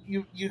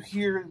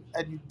hear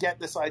and you get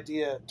this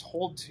idea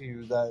told to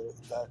you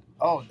that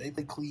oh, they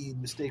play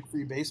clean,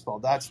 mistake-free baseball.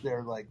 That's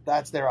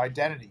their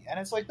identity, and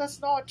it's like, it's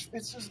not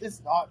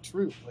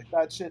true. Like,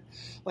 that shit,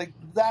 like,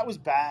 that was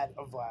bad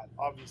of Vlad,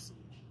 obviously.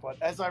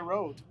 But as I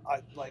wrote,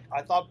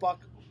 I thought Buck,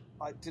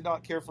 I did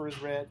not care for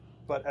his rant.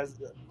 But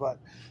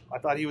I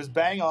thought he was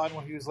bang on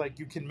when he was like,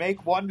 you can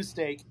make one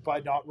mistake by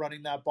not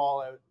running that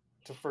ball out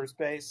to first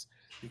base.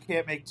 You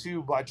can't make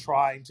two by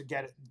trying to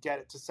get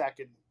it to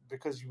second,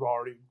 because you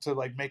already, to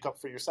like make up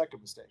for your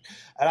second mistake.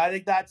 And I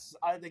think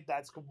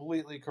that's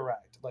completely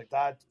correct. Like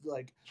that,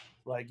 like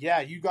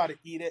yeah, you got to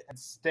eat it and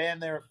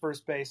stand there at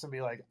first base and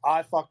be like,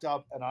 I fucked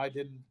up and I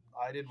didn't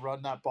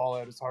run that ball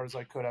out as hard as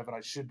I could have, and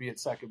I should be at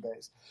second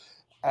base.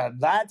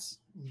 And that's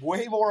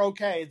way more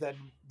okay than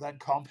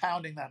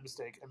compounding that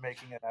mistake and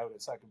making it out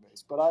at second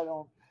base. But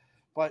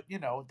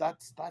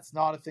that's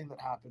not a thing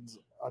that happens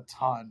a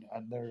ton.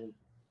 And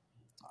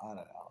I don't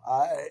know.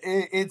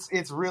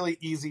 It's really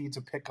easy to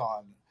pick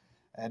on,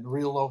 and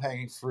real low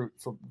hanging fruit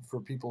for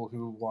people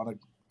who want to,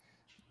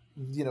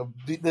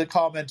 the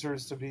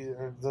commenters to be,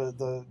 or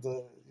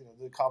the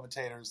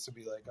commentators to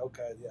be like,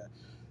 okay, yeah,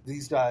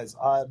 these guys,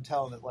 I'm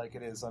telling it like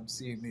it is. I'm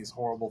seeing these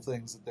horrible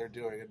things that they're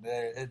doing,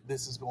 and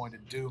this is going to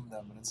doom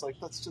them. And it's like,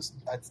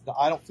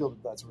 I don't feel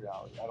that that's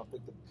reality. I don't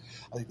think that.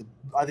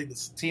 I think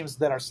the teams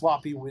that are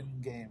sloppy win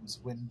games,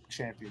 win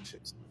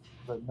championships,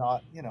 but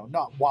not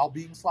while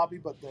being sloppy,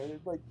 but they're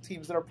like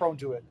teams that are prone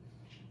to it.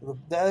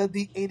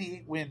 The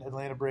 88 win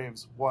Atlanta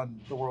Braves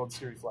won the World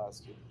Series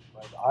last year.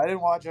 Like, I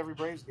didn't watch every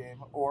Braves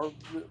game or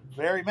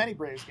very many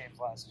Braves games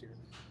last year.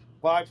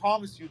 But I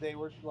promise you, they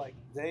were like,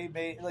 they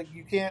made, like,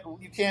 you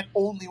can't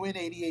only win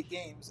 88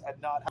 games and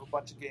not have a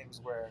bunch of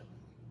games where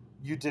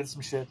you did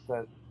some shit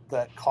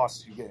that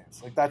cost you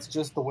games. Like, that's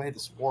just the way the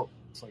sport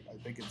works. Like,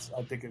 I think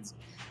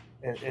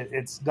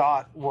it's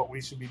not what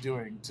we should be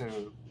doing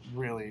to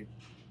really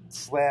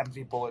slam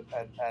people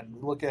and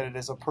look at it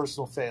as a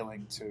personal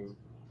failing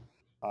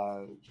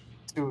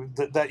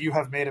that you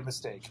have made a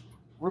mistake.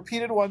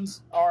 Repeated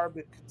ones are a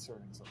bit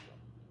concerning sometimes.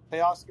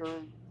 Hey, Oscar,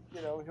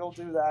 he'll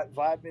do that.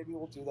 Vlad maybe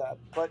will do that.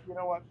 But you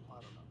know what?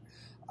 I don't know.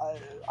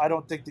 I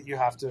don't think that you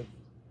have to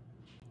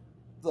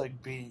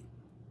like be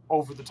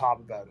over the top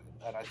about it.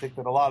 And I think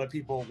that a lot of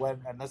people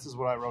and this is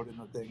what I wrote in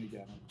the thing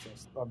again.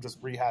 I'm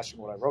just rehashing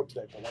what I wrote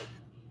today, but like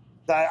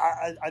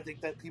I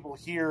think that people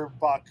hear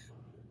Buck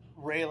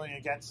railing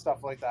against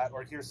stuff like that,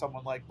 or hear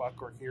someone like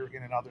Buck, or hear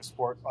in another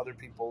sport other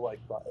people like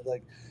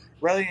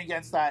railing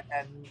against that,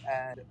 and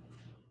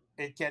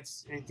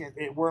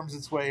it worms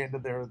its way into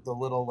the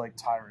little like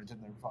tyrant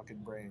in their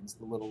fucking brains,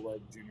 the little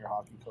like junior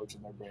hockey coach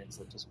in their brains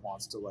that just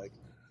wants to like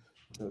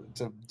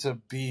to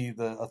be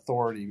the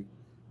authority.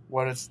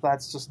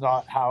 That's just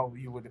not how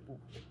you would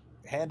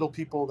handle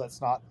people.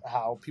 That's not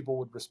how people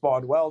would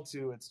respond well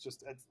to.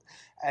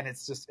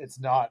 It's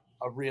not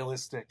a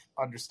realistic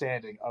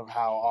understanding of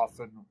how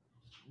often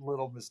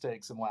little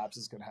mistakes and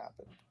lapses can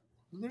happen.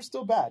 They're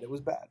still bad. It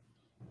was bad.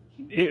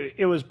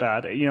 It was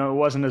bad. You know, it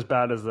wasn't as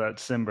bad as that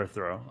Simber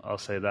throw. I'll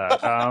say that.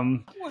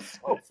 It was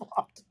so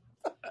fucked.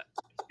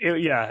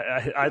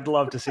 I'd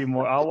love to see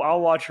more.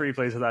 I'll watch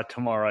replays of that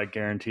tomorrow. I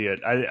guarantee it.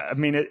 I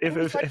mean,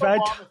 if I had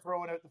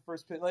throwing out the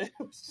first pitch, like, it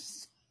was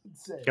just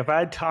insane. If I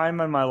had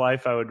time in my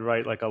life, I would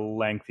write like a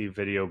lengthy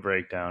video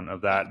breakdown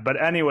of that.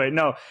 But anyway,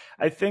 no,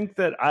 I think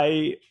that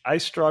I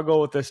struggle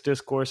with this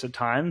discourse at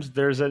times.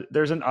 There's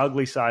an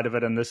ugly side of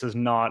it, and this is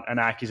not an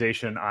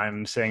accusation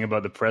I'm saying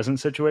about the present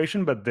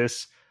situation, but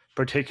this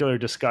particular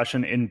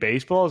discussion in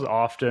baseball has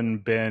often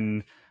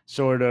been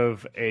sort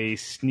of a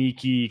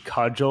sneaky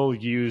cudgel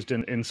used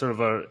in sort of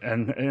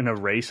in a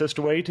racist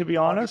way, to be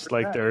honest. 100%.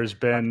 Like there's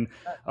been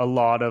a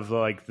lot of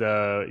like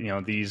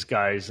these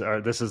guys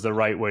this is the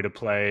right way to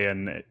play,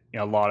 and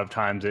a lot of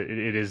times it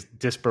is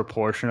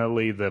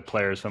disproportionately the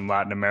players from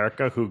Latin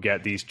America who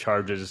get these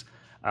charges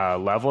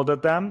leveled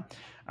at them.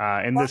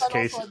 In this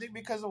case, also, I think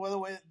because of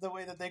the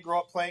way that they grow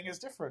up playing is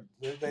different.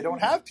 They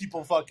don't have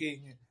people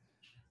fucking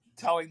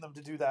telling them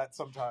to do that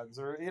sometimes,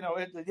 or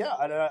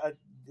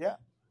yeah.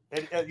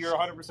 You're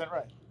 100%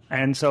 right.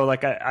 And so,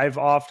 like, I've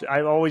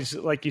always,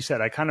 like you said,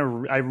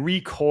 I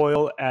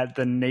recoil at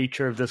the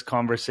nature of this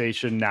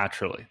conversation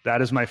naturally.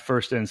 That is my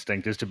first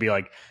instinct, is to be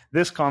like,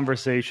 this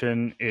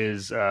conversation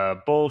is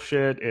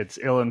bullshit. It's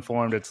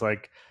ill-informed. It's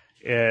like,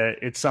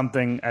 it's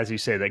something, as you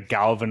say, that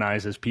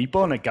galvanizes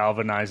people, and it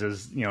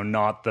galvanizes,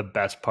 not the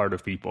best part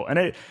of people.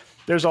 And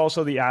there's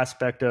also the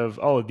aspect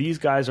of, these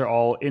guys are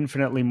all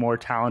infinitely more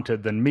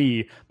talented than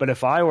me, but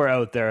if I were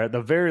out there, at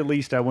the very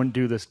least, I wouldn't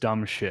do this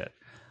dumb shit.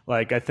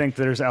 Like, I think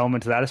there's an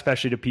element to that,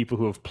 especially to people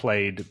who have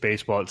played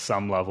baseball at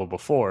some level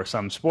before,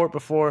 some sport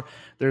before.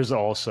 There's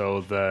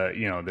also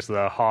there's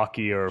the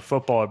hockey or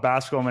football or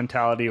basketball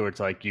mentality where it's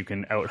like you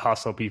can out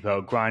hustle people,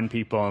 out grind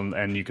people,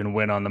 and you can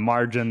win on the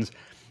margins.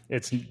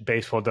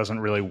 Baseball doesn't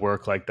really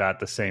work like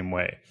that the same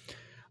way.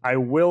 I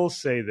will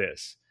say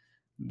this.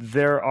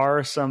 There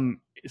are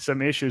some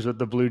issues with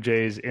the Blue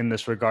Jays in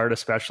this regard,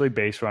 especially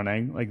base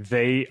running. Like,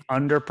 they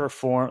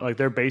underperform, like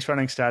their base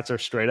running stats are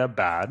straight up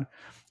bad.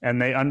 And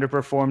they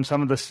underperform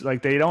some of this.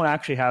 Like, they don't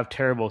actually have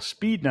terrible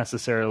speed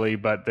necessarily,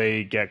 but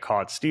they get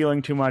caught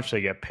stealing too much.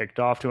 They get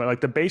picked off too much.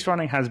 Like, the base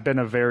running has been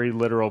a very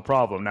literal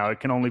problem. Now, it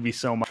can only be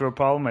so much of a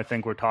problem. I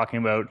think we're talking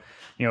about,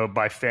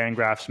 by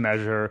Fangraphs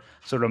measure,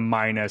 sort of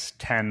minus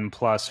 10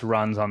 plus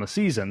runs on the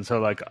season. So,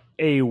 like,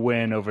 a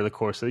win over the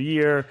course of the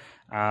year,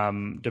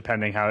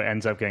 depending how it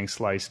ends up getting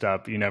sliced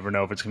up. You never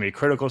know if it's going to be a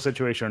critical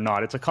situation or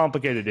not. It's a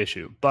complicated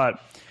issue.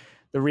 But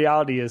the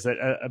reality is that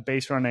a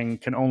base running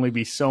can only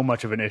be so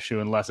much of an issue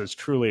unless it's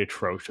truly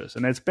atrocious.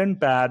 And it's been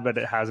bad, but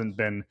it hasn't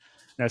been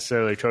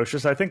necessarily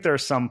atrocious. I think there are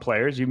some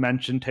players, you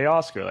mentioned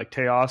Teoscar. Like,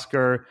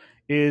 Teoscar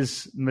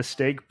is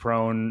mistake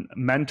prone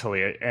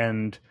mentally,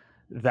 and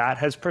that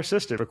has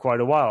persisted for quite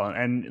a while.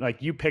 And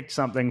like, you picked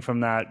something from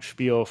that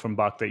spiel from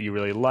Buck that you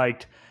really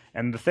liked.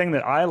 And the thing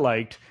that I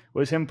liked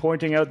was him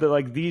pointing out that,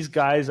 like, these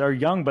guys are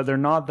young, but they're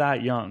not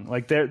that young.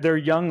 Like, they're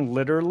young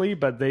literally,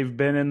 but they've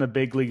been in the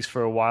big leagues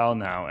for a while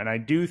now. And I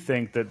do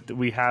think that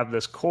we have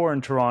this core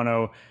in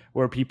Toronto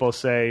where people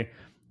say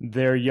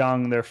they're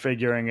young, they're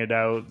figuring it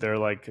out, they're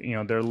like,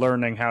 they're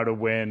learning how to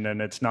win,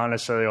 and it's not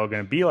necessarily all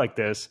going to be like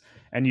this.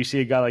 And you see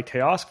a guy like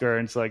Teoscar,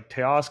 and it's like,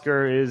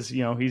 Teoscar is,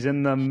 he's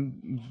in the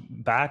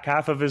back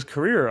half of his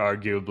career,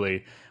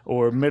 arguably,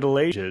 or middle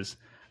ages.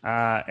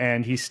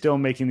 And he's still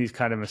making these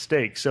kind of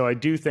mistakes. So I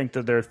do think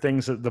that there are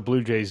things that the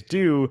Blue Jays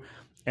do,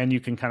 and you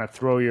can kind of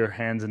throw your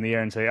hands in the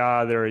air and say,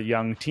 they're a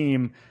young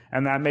team.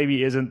 And that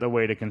maybe isn't the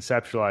way to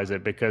conceptualize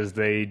it, because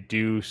they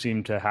do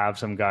seem to have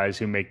some guys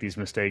who make these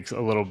mistakes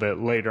a little bit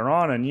later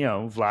on. And,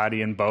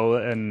 Vladdy and Bo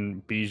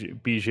and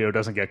Biggio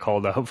doesn't get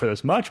called out for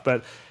this much,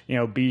 but,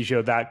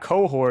 Biggio, that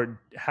cohort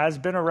has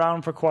been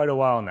around for quite a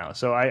while now.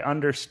 So I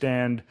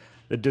understand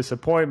the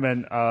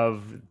disappointment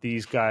of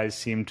these guys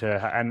seem to,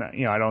 and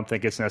I don't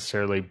think it's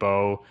necessarily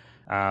Bo,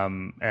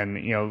 and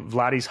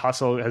Vladdy's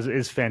hustle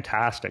is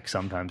fantastic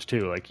sometimes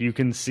too. Like, you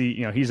can see,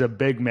 he's a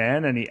big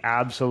man, and he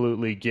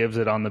absolutely gives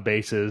it on the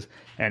bases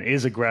and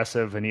is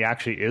aggressive, and he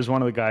actually is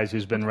one of the guys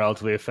who's been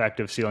relatively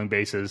effective stealing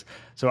bases.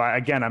 So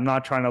I'm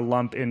not trying to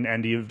lump in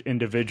any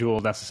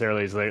individual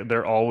necessarily as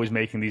they're always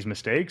making these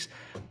mistakes,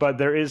 but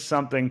there is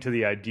something to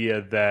the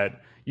idea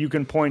that you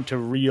can point to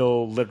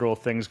real, literal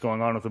things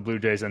going on with the Blue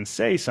Jays and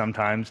say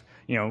sometimes,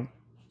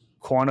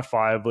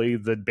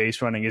 quantifiably the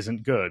base running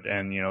isn't good,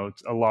 and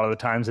a lot of the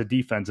times the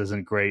defense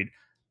isn't great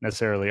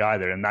necessarily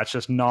either, and that's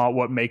just not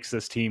what makes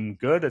this team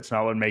good. It's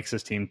not what makes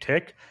this team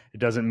tick. It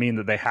doesn't mean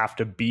that they have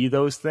to be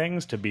those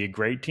things to be a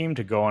great team,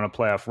 to go on a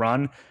playoff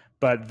run,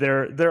 but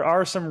there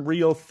are some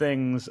real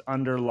things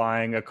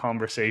underlying a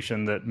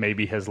conversation that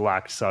maybe has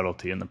lacked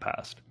subtlety in the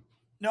past.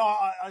 No,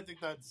 I think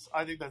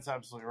that's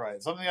absolutely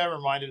right. Something I'm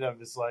reminded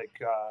of is like,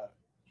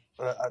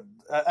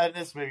 and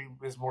this maybe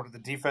is more to the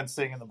defense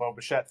thing and the Bo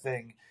Bichette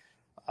thing,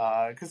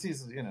 because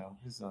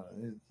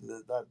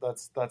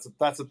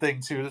that's a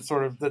thing too that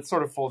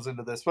sort of folds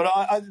into this. But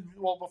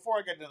well, before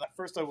I get into that,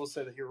 first I will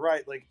say that you're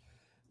right. Like,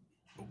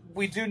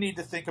 we do need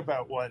to think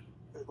about what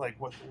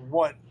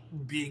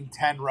being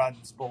 10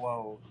 runs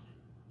below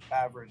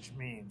average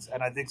means,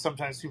 and I think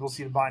sometimes people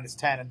see the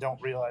 -10 and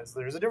don't realize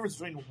there's a difference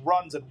between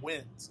runs and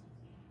wins.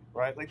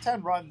 Right, like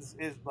 10 runs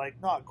is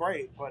like not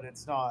great, but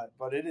it's not.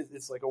 But it is.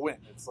 It's like a win.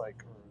 It's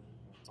like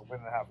it's a win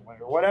and a half, a win,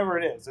 or whatever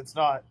it is. It's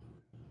not.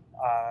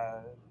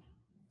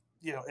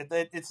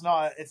 It's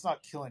not. It's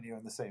not killing you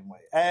in the same way.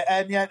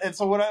 And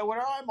so what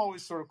I'm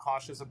always sort of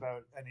cautious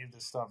about any of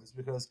this stuff is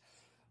because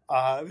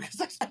I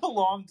spent a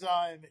long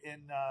time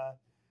in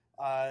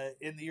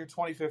the year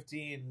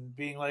 2015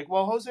 being like,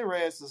 well, Jose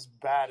Reyes is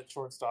bad at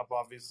shortstop.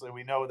 Obviously,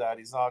 we know that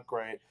he's not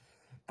great.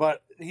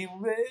 But he's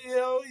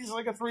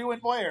like a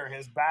 3-win player.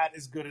 His bat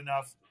is good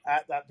enough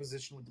at that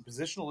position with the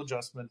positional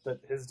adjustment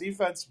that his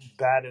defense,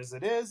 bad as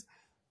it is,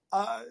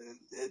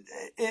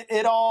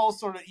 it all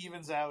sort of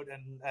evens out,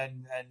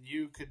 and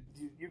you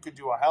could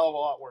do a hell of a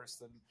lot worse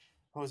than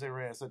Jose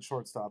Reyes at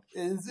shortstop.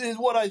 Is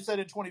what I said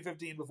in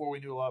 2015 before we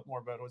knew a lot more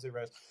about Jose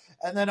Reyes,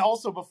 and then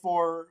also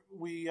before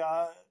we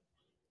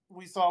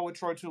saw what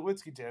Troy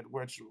Tulowitzki did,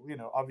 which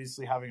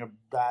obviously having a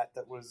bat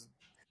that was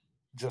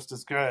just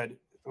as good.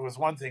 It was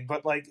one thing,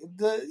 but like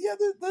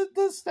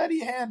the steady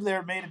hand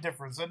there made a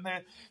difference, and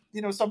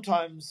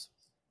sometimes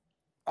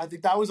I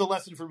think that was a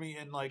lesson for me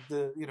in like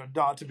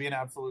not to be an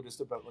absolutist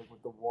about like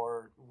what the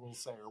WAR will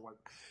say or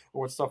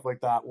what stuff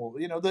like that will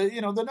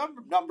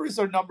the numbers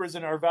are numbers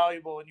and are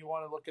valuable, and you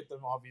want to look at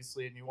them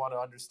obviously, and you want to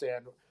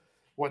understand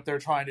what they're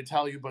trying to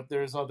tell you, but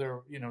there's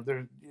other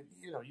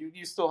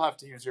you still have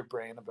to use your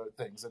brain about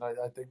things, and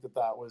I think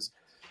that was.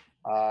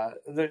 I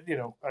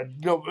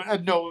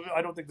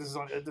don't think this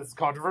is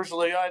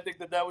controversial. I think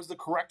that was the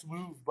correct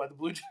move by the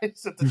Blue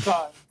Jays at the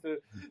time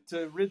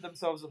to rid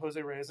themselves of Jose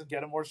Reyes and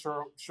get a more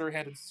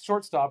sure-handed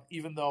shortstop,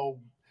 even though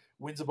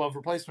Wins Above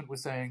Replacement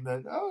was saying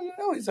that,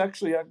 he's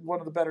actually one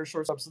of the better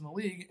shortstops in the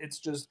league. It's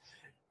just,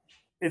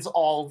 it's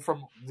all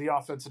from the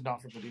offense and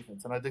not from the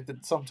defense. And I think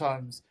that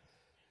sometimes,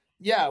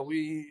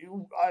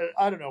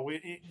 I don't know,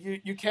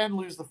 you can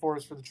lose the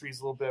forest for the trees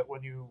a little bit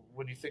when you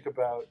think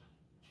about,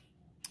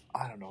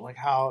 I don't know, like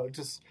how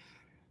just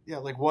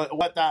like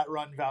what that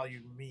run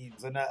value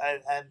means, and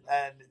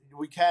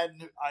we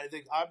can. I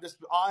think I'm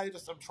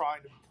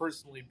trying to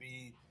personally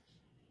be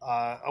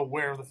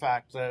aware of the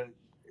fact that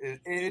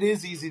it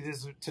is easy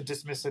to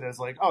dismiss it as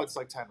like, oh, it's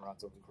like 10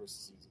 runs over the course of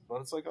the season, but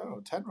it's like,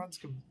 10 runs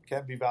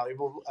can be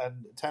valuable,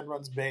 and 10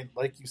 runs may,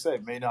 like you say,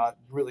 may not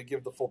really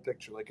give the full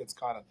picture. Like it's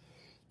kind of.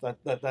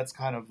 That's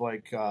kind of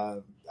like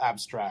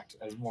abstract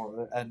as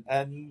more, and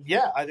I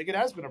think it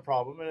has been a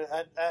problem,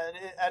 and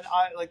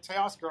I like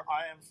Teoscar.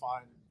 I am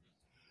fine,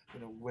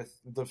 with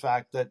the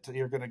fact that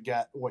you're going to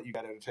get what you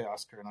get out of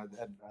Teoscar,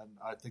 and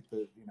I think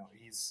that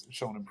he's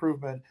shown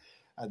improvement,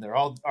 and there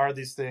are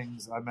these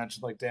things I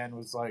mentioned. Like Dan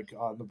was like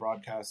on the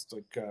broadcast,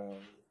 like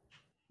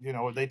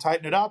they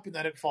tighten it up, and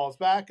then it falls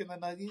back, and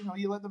then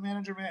you let the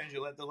manager manage.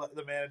 You let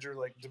the manager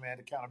like demand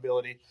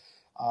accountability.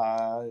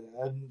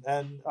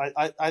 And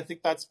I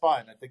think that's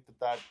fine. I think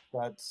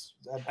that's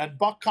and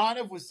Buck kind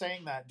of was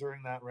saying that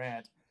during that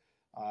rant,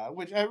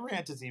 which a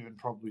rant is even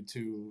probably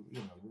too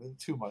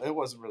much. It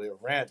wasn't really a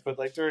rant, but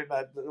like during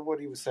that, what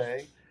he was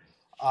saying,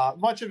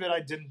 much of it I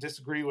didn't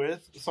disagree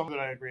with. Some of it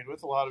I agreed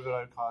with. A lot of it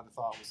I kind of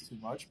thought was too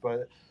much,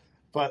 but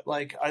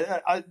like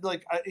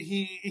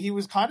he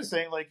was kind of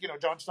saying like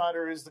John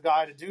Schneider is the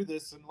guy to do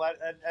this, and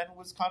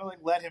was kind of like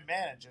let him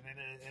manage, and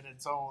in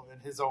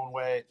his own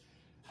way.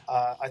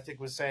 I think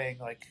was saying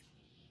like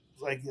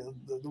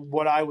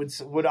what I would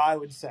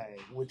say,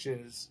 which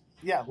is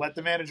let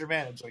the manager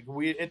manage. Like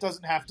it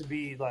doesn't have to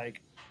be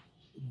like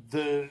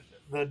the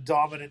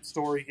dominant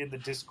story in the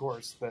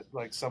discourse that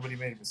like somebody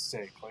made a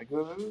mistake. Like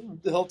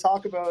he'll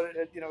talk about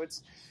it.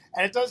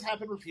 And it does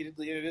happen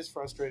repeatedly, and it is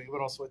frustrating.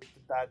 But also, I think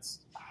that's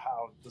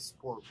how the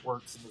sport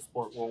works, and the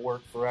sport will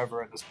work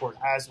forever, and the sport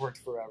has worked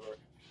forever.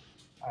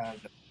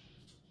 And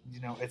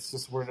it's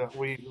just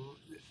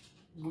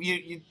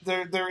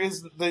there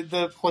is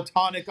the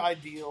platonic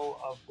ideal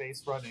of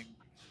base running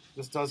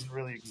just doesn't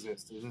really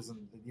exist. It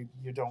isn't.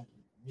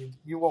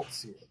 You won't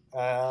see it.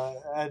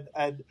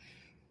 And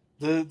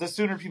the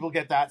sooner people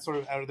get that sort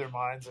of out of their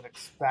minds and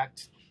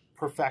expect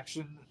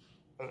perfection,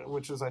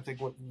 which is I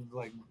think what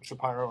like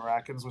Shapiro or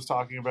Atkins was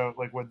talking about,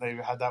 like when they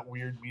had that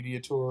weird media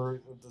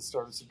tour at the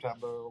start of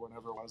September or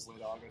whenever it was,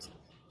 late August.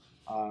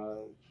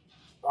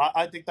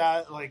 I think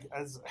that, like,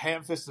 as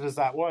ham-fisted as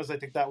that was, I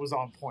think that was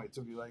on point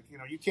to be like,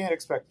 you can't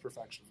expect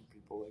perfection from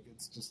people. Like,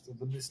 it's just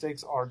the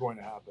mistakes are going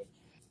to happen,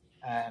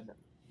 and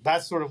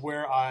that's sort of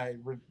where I,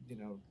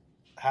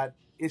 had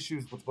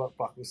issues with what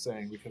Buck was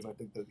saying, because I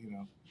think that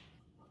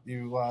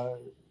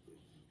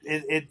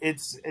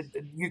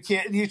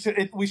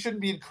we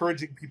shouldn't be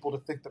encouraging people to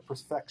think that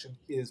perfection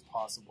is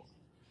possible.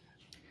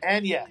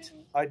 And yet,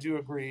 I do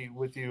agree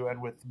with you and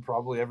with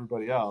probably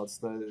everybody else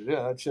that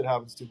that shit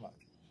happens too much.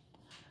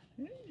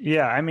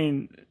 Yeah, I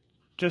mean,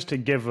 just to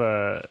give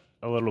a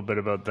little bit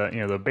about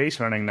the base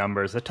running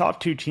numbers, the top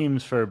two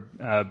teams for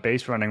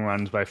base running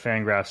runs by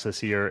Fangraphs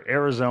this year: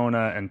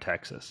 Arizona and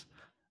Texas.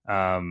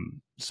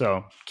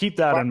 So keep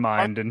that in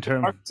mind in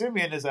terms. Mark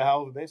Simeon is a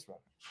hell of a base runner.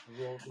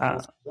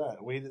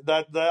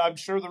 I'm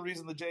sure the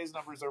reason the Jays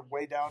numbers are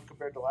way down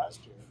compared to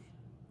last year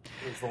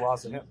is the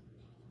loss of him.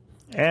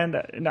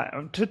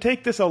 And to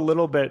take this a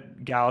little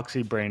bit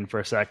galaxy brain for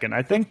a second,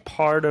 I think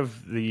part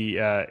of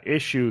the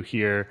issue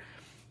here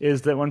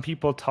is that when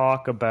people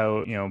talk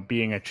about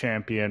being a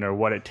champion or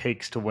what it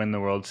takes to win the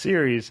World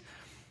Series,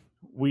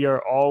 we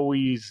are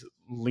always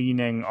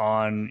leaning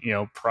on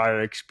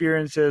prior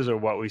experiences or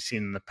what we've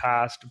seen in the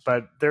past,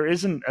 but there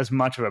isn't as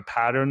much of a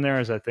pattern there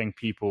as I think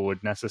people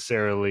would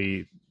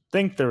necessarily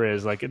think there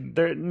is. Like,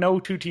 no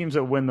two teams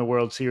that win the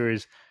World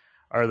Series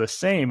are the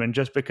same, and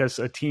just because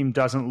a team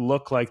doesn't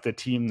look like the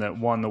team that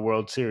won the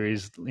World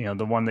Series,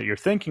 the one that you're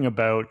thinking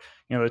about,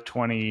 the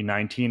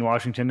 2019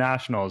 Washington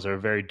Nationals are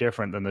very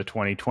different than the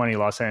 2020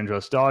 Los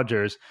Angeles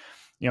Dodgers.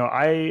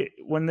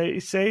 When they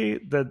say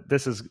that,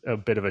 this is a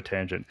bit of a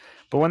tangent,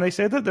 but when they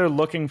say that they're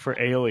looking for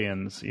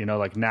aliens,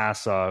 like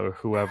NASA or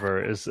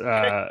whoever is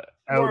out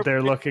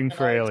there looking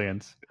for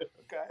aliens.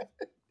 Okay.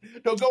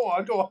 No, go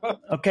on.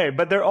 Okay,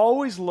 but they're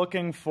always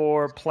looking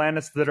for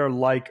planets that are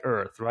like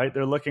Earth, right?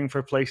 They're looking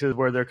for places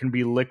where there can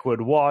be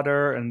liquid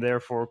water and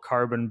therefore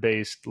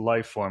carbon-based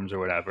life forms or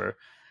whatever.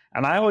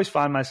 And I always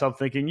find myself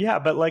thinking, yeah,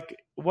 but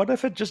like, what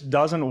if it just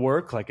doesn't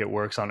work like it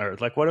works on Earth?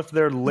 Like, what if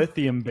they're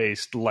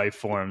lithium-based life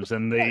forms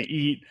and they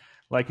eat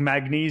like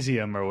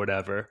magnesium or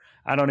whatever?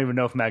 I don't even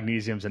know if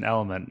magnesium's an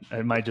element.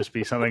 It might just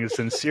be something that's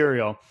in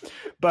cereal.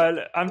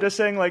 But I'm just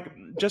saying, like,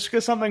 just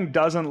because something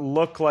doesn't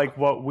look like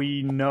what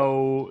we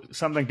know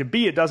something to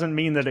be, it doesn't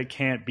mean that it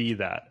can't be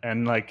that.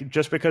 And like,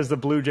 just because the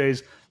Blue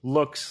Jays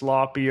look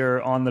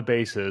sloppier on the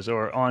bases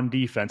or on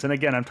defense, and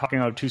again, I'm talking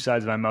out two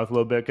sides of my mouth a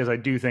little bit because I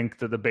do think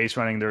that the base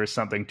running, there is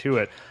something to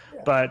it.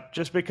 Yeah. But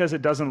just because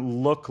it doesn't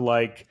look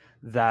like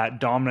that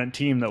dominant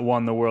team that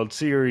won the World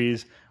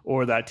Series,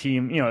 or that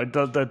team,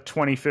 the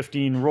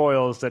 2015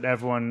 Royals that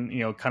everyone,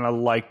 kind of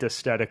liked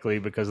aesthetically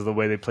because of the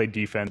way they played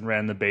defense,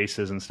 ran the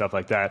bases and stuff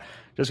like that.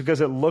 Just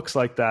because it looks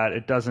like that,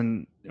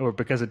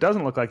 because it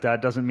doesn't look like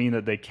that, doesn't mean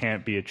that they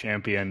can't be a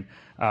champion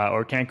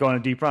or can't go on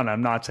a deep run.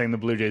 I'm not saying the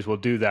Blue Jays will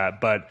do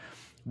that, but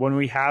when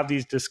we have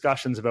these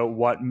discussions about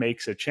what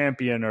makes a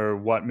champion or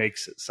what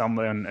makes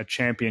someone a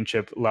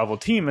championship level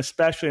team,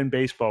 especially in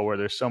baseball where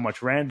there's so much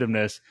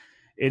randomness,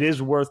 it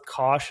is worth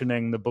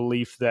cautioning the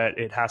belief that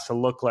it has to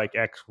look like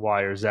X,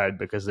 Y, or Z,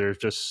 because there's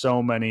just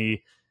so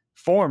many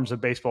forms a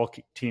baseball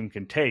team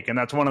can take. And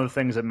that's one of the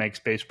things that makes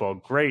baseball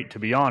great, to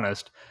be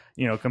honest,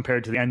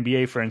 compared to the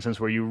NBA, for instance,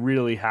 where you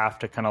really have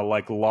to kind of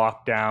like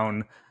lock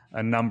down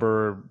a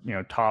number,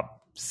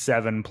 top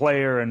 7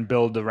 player and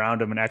build around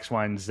them in X,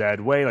 Y, and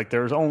Z way. Like,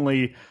 there's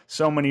only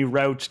so many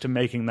routes to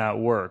making that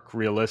work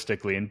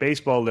realistically. In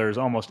baseball, there's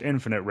almost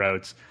infinite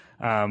routes.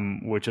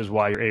 Which is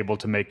why you're able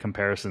to make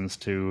comparisons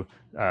to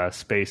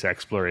space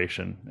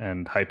exploration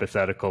and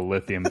hypothetical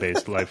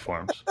lithium-based life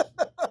forms.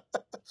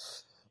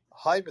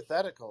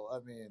 Hypothetical? I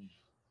mean,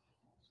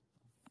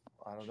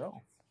 I don't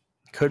know.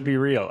 Could be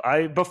real.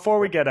 Before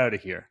we get out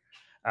of here,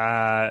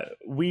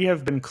 we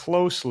have been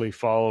closely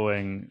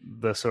following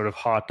the sort of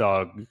hot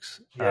dogs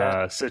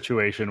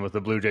situation with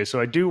the Blue Jays, so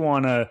I do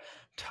want to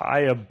tie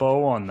a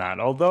bow on that,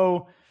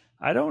 although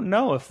I don't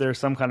know if there's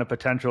some kind of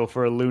potential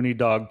for a loony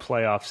dog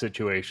playoff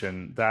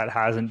situation. That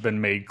hasn't been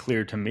made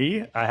clear to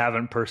me. I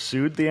haven't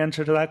pursued the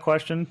answer to that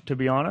question, to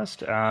be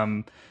honest.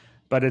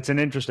 But it's an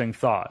interesting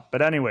thought.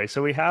 But anyway,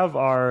 so we have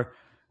our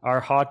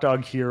hot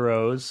dog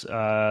heroes,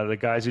 the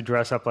guys who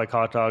dress up like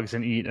hot dogs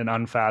and eat an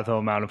unfathomable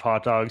amount of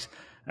hot dogs.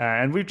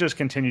 And we've just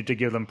continued to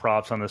give them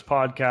props on this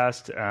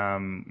podcast.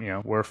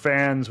 We're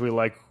fans. We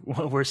like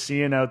what we're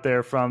seeing out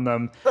there from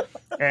them.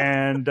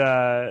 And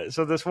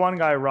so this one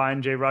guy,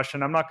 Ryan J.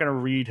 Russian, I'm not going to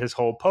read his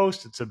whole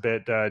post. It's a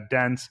bit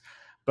dense.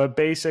 But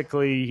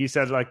basically, he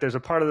said, like, there's a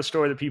part of the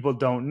story that people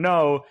don't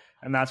know.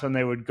 And that's when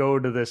they would go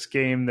to this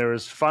game. There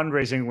was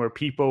fundraising where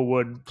people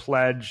would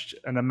pledge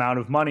an amount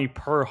of money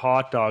per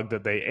hot dog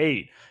that they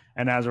ate.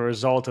 And as a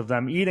result of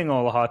them eating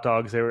all the hot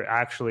dogs, they were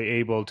actually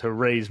able to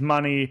raise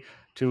money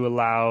to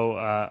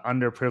allow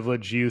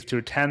underprivileged youth to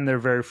attend their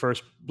very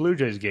first Blue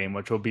Jays game,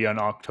 which will be on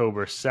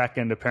October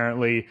 2nd,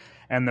 apparently.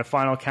 And the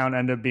final count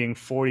ended up being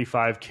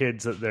 45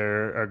 kids that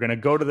are going to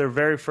go to their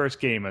very first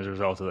game as a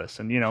result of this.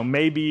 And,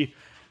 maybe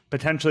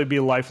potentially be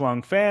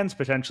lifelong fans,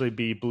 potentially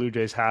be Blue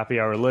Jays happy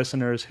hour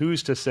listeners.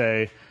 Who's to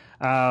say?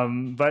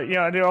 But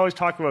they always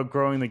talk about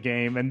growing the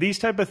game, and these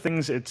type of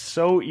things. It's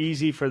so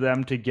easy for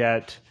them to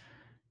get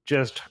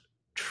just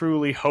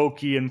truly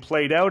hokey and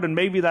played out, and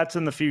maybe that's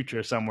in the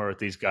future somewhere with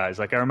these guys.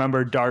 Like I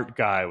remember Dart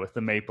Guy with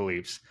the Maple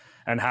Leafs,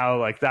 and how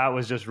like that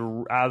was just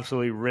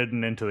absolutely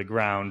ridden into the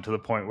ground to the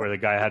point where the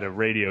guy had a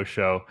radio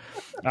show.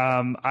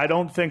 I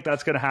don't think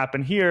that's going to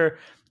happen here,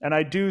 and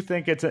I do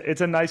think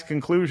it's a nice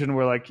conclusion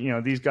where like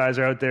these guys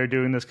are out there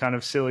doing this kind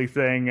of silly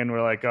thing, and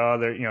we're like, oh,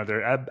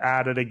 they're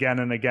at it again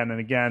and again and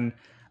again.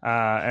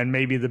 And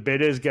maybe the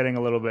bit is getting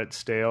a little bit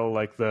stale,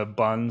 like the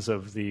buns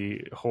of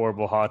the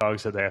horrible hot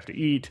dogs that they have to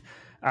eat.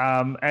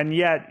 And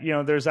yet,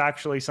 there's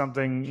actually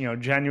something,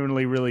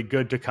 genuinely really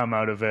good to come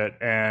out of it.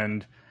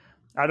 And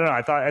I don't know.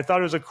 I thought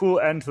it was a cool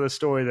end to the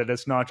story, that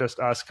it's not just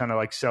us kind of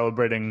like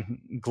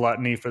celebrating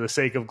gluttony for the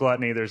sake of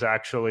gluttony. There's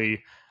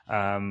actually,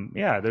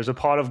 there's a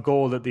pot of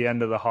gold at the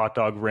end of the hot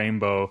dog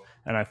rainbow.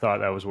 And I thought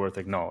that was worth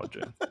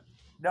acknowledging.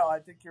 No, I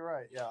think you're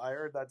right. Yeah, I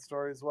heard that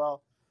story as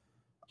well.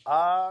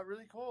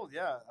 Really cool.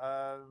 Yeah.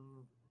 I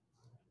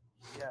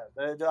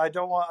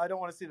don't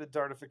want to see the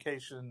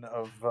dartification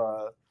of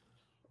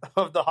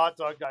the hot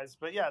dog guys,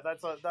 but yeah,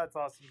 that's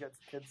awesome. Gets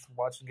kids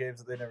watching games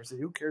that they never see.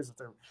 Who cares if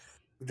they're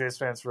Blue Jays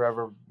fans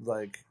forever?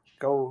 Like,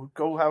 go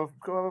have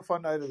a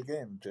fun night of the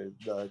game,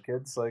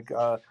 kids. Like,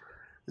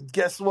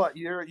 guess what?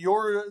 You're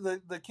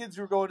the kids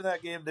who are going to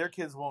that game. Their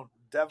kids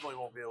definitely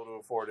won't be able to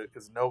afford it,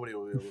 because nobody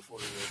will be able to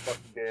afford a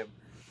fucking game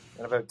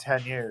in about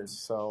 10 years.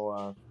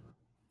 So.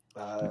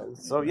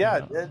 That's a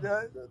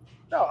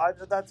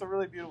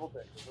really beautiful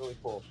thing. It's really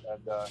cool.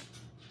 And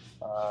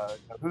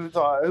who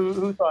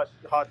thought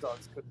hot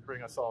dogs couldn't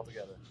bring us all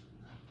together?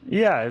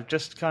 Yeah,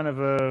 just kind of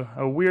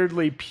a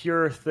weirdly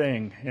pure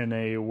thing in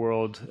a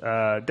world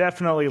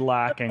definitely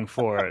lacking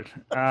for it.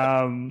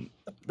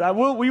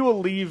 We will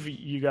leave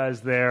you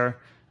guys there.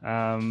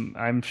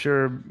 I'm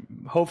sure,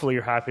 hopefully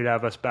you're happy to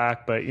have us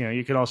back, but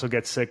you can also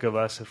get sick of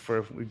us if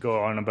we go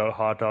on about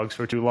hot dogs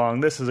for too long.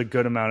 This is a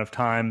good amount of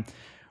time.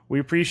 We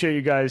appreciate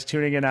you guys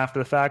tuning in after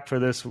the fact for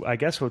this, I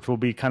guess, which will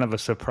be kind of a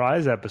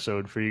surprise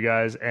episode for you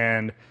guys.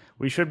 And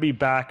we should be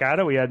back at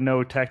it. We had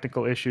no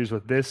technical issues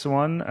with this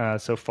one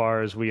so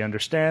far as we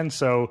understand.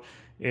 So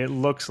it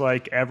looks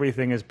like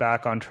everything is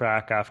back on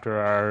track after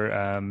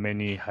our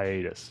mini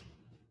hiatus.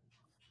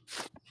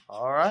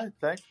 All right.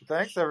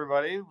 Thanks,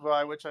 everybody,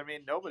 by which I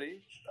mean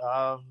nobody.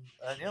 And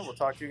yeah, we'll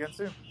talk to you again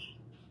soon.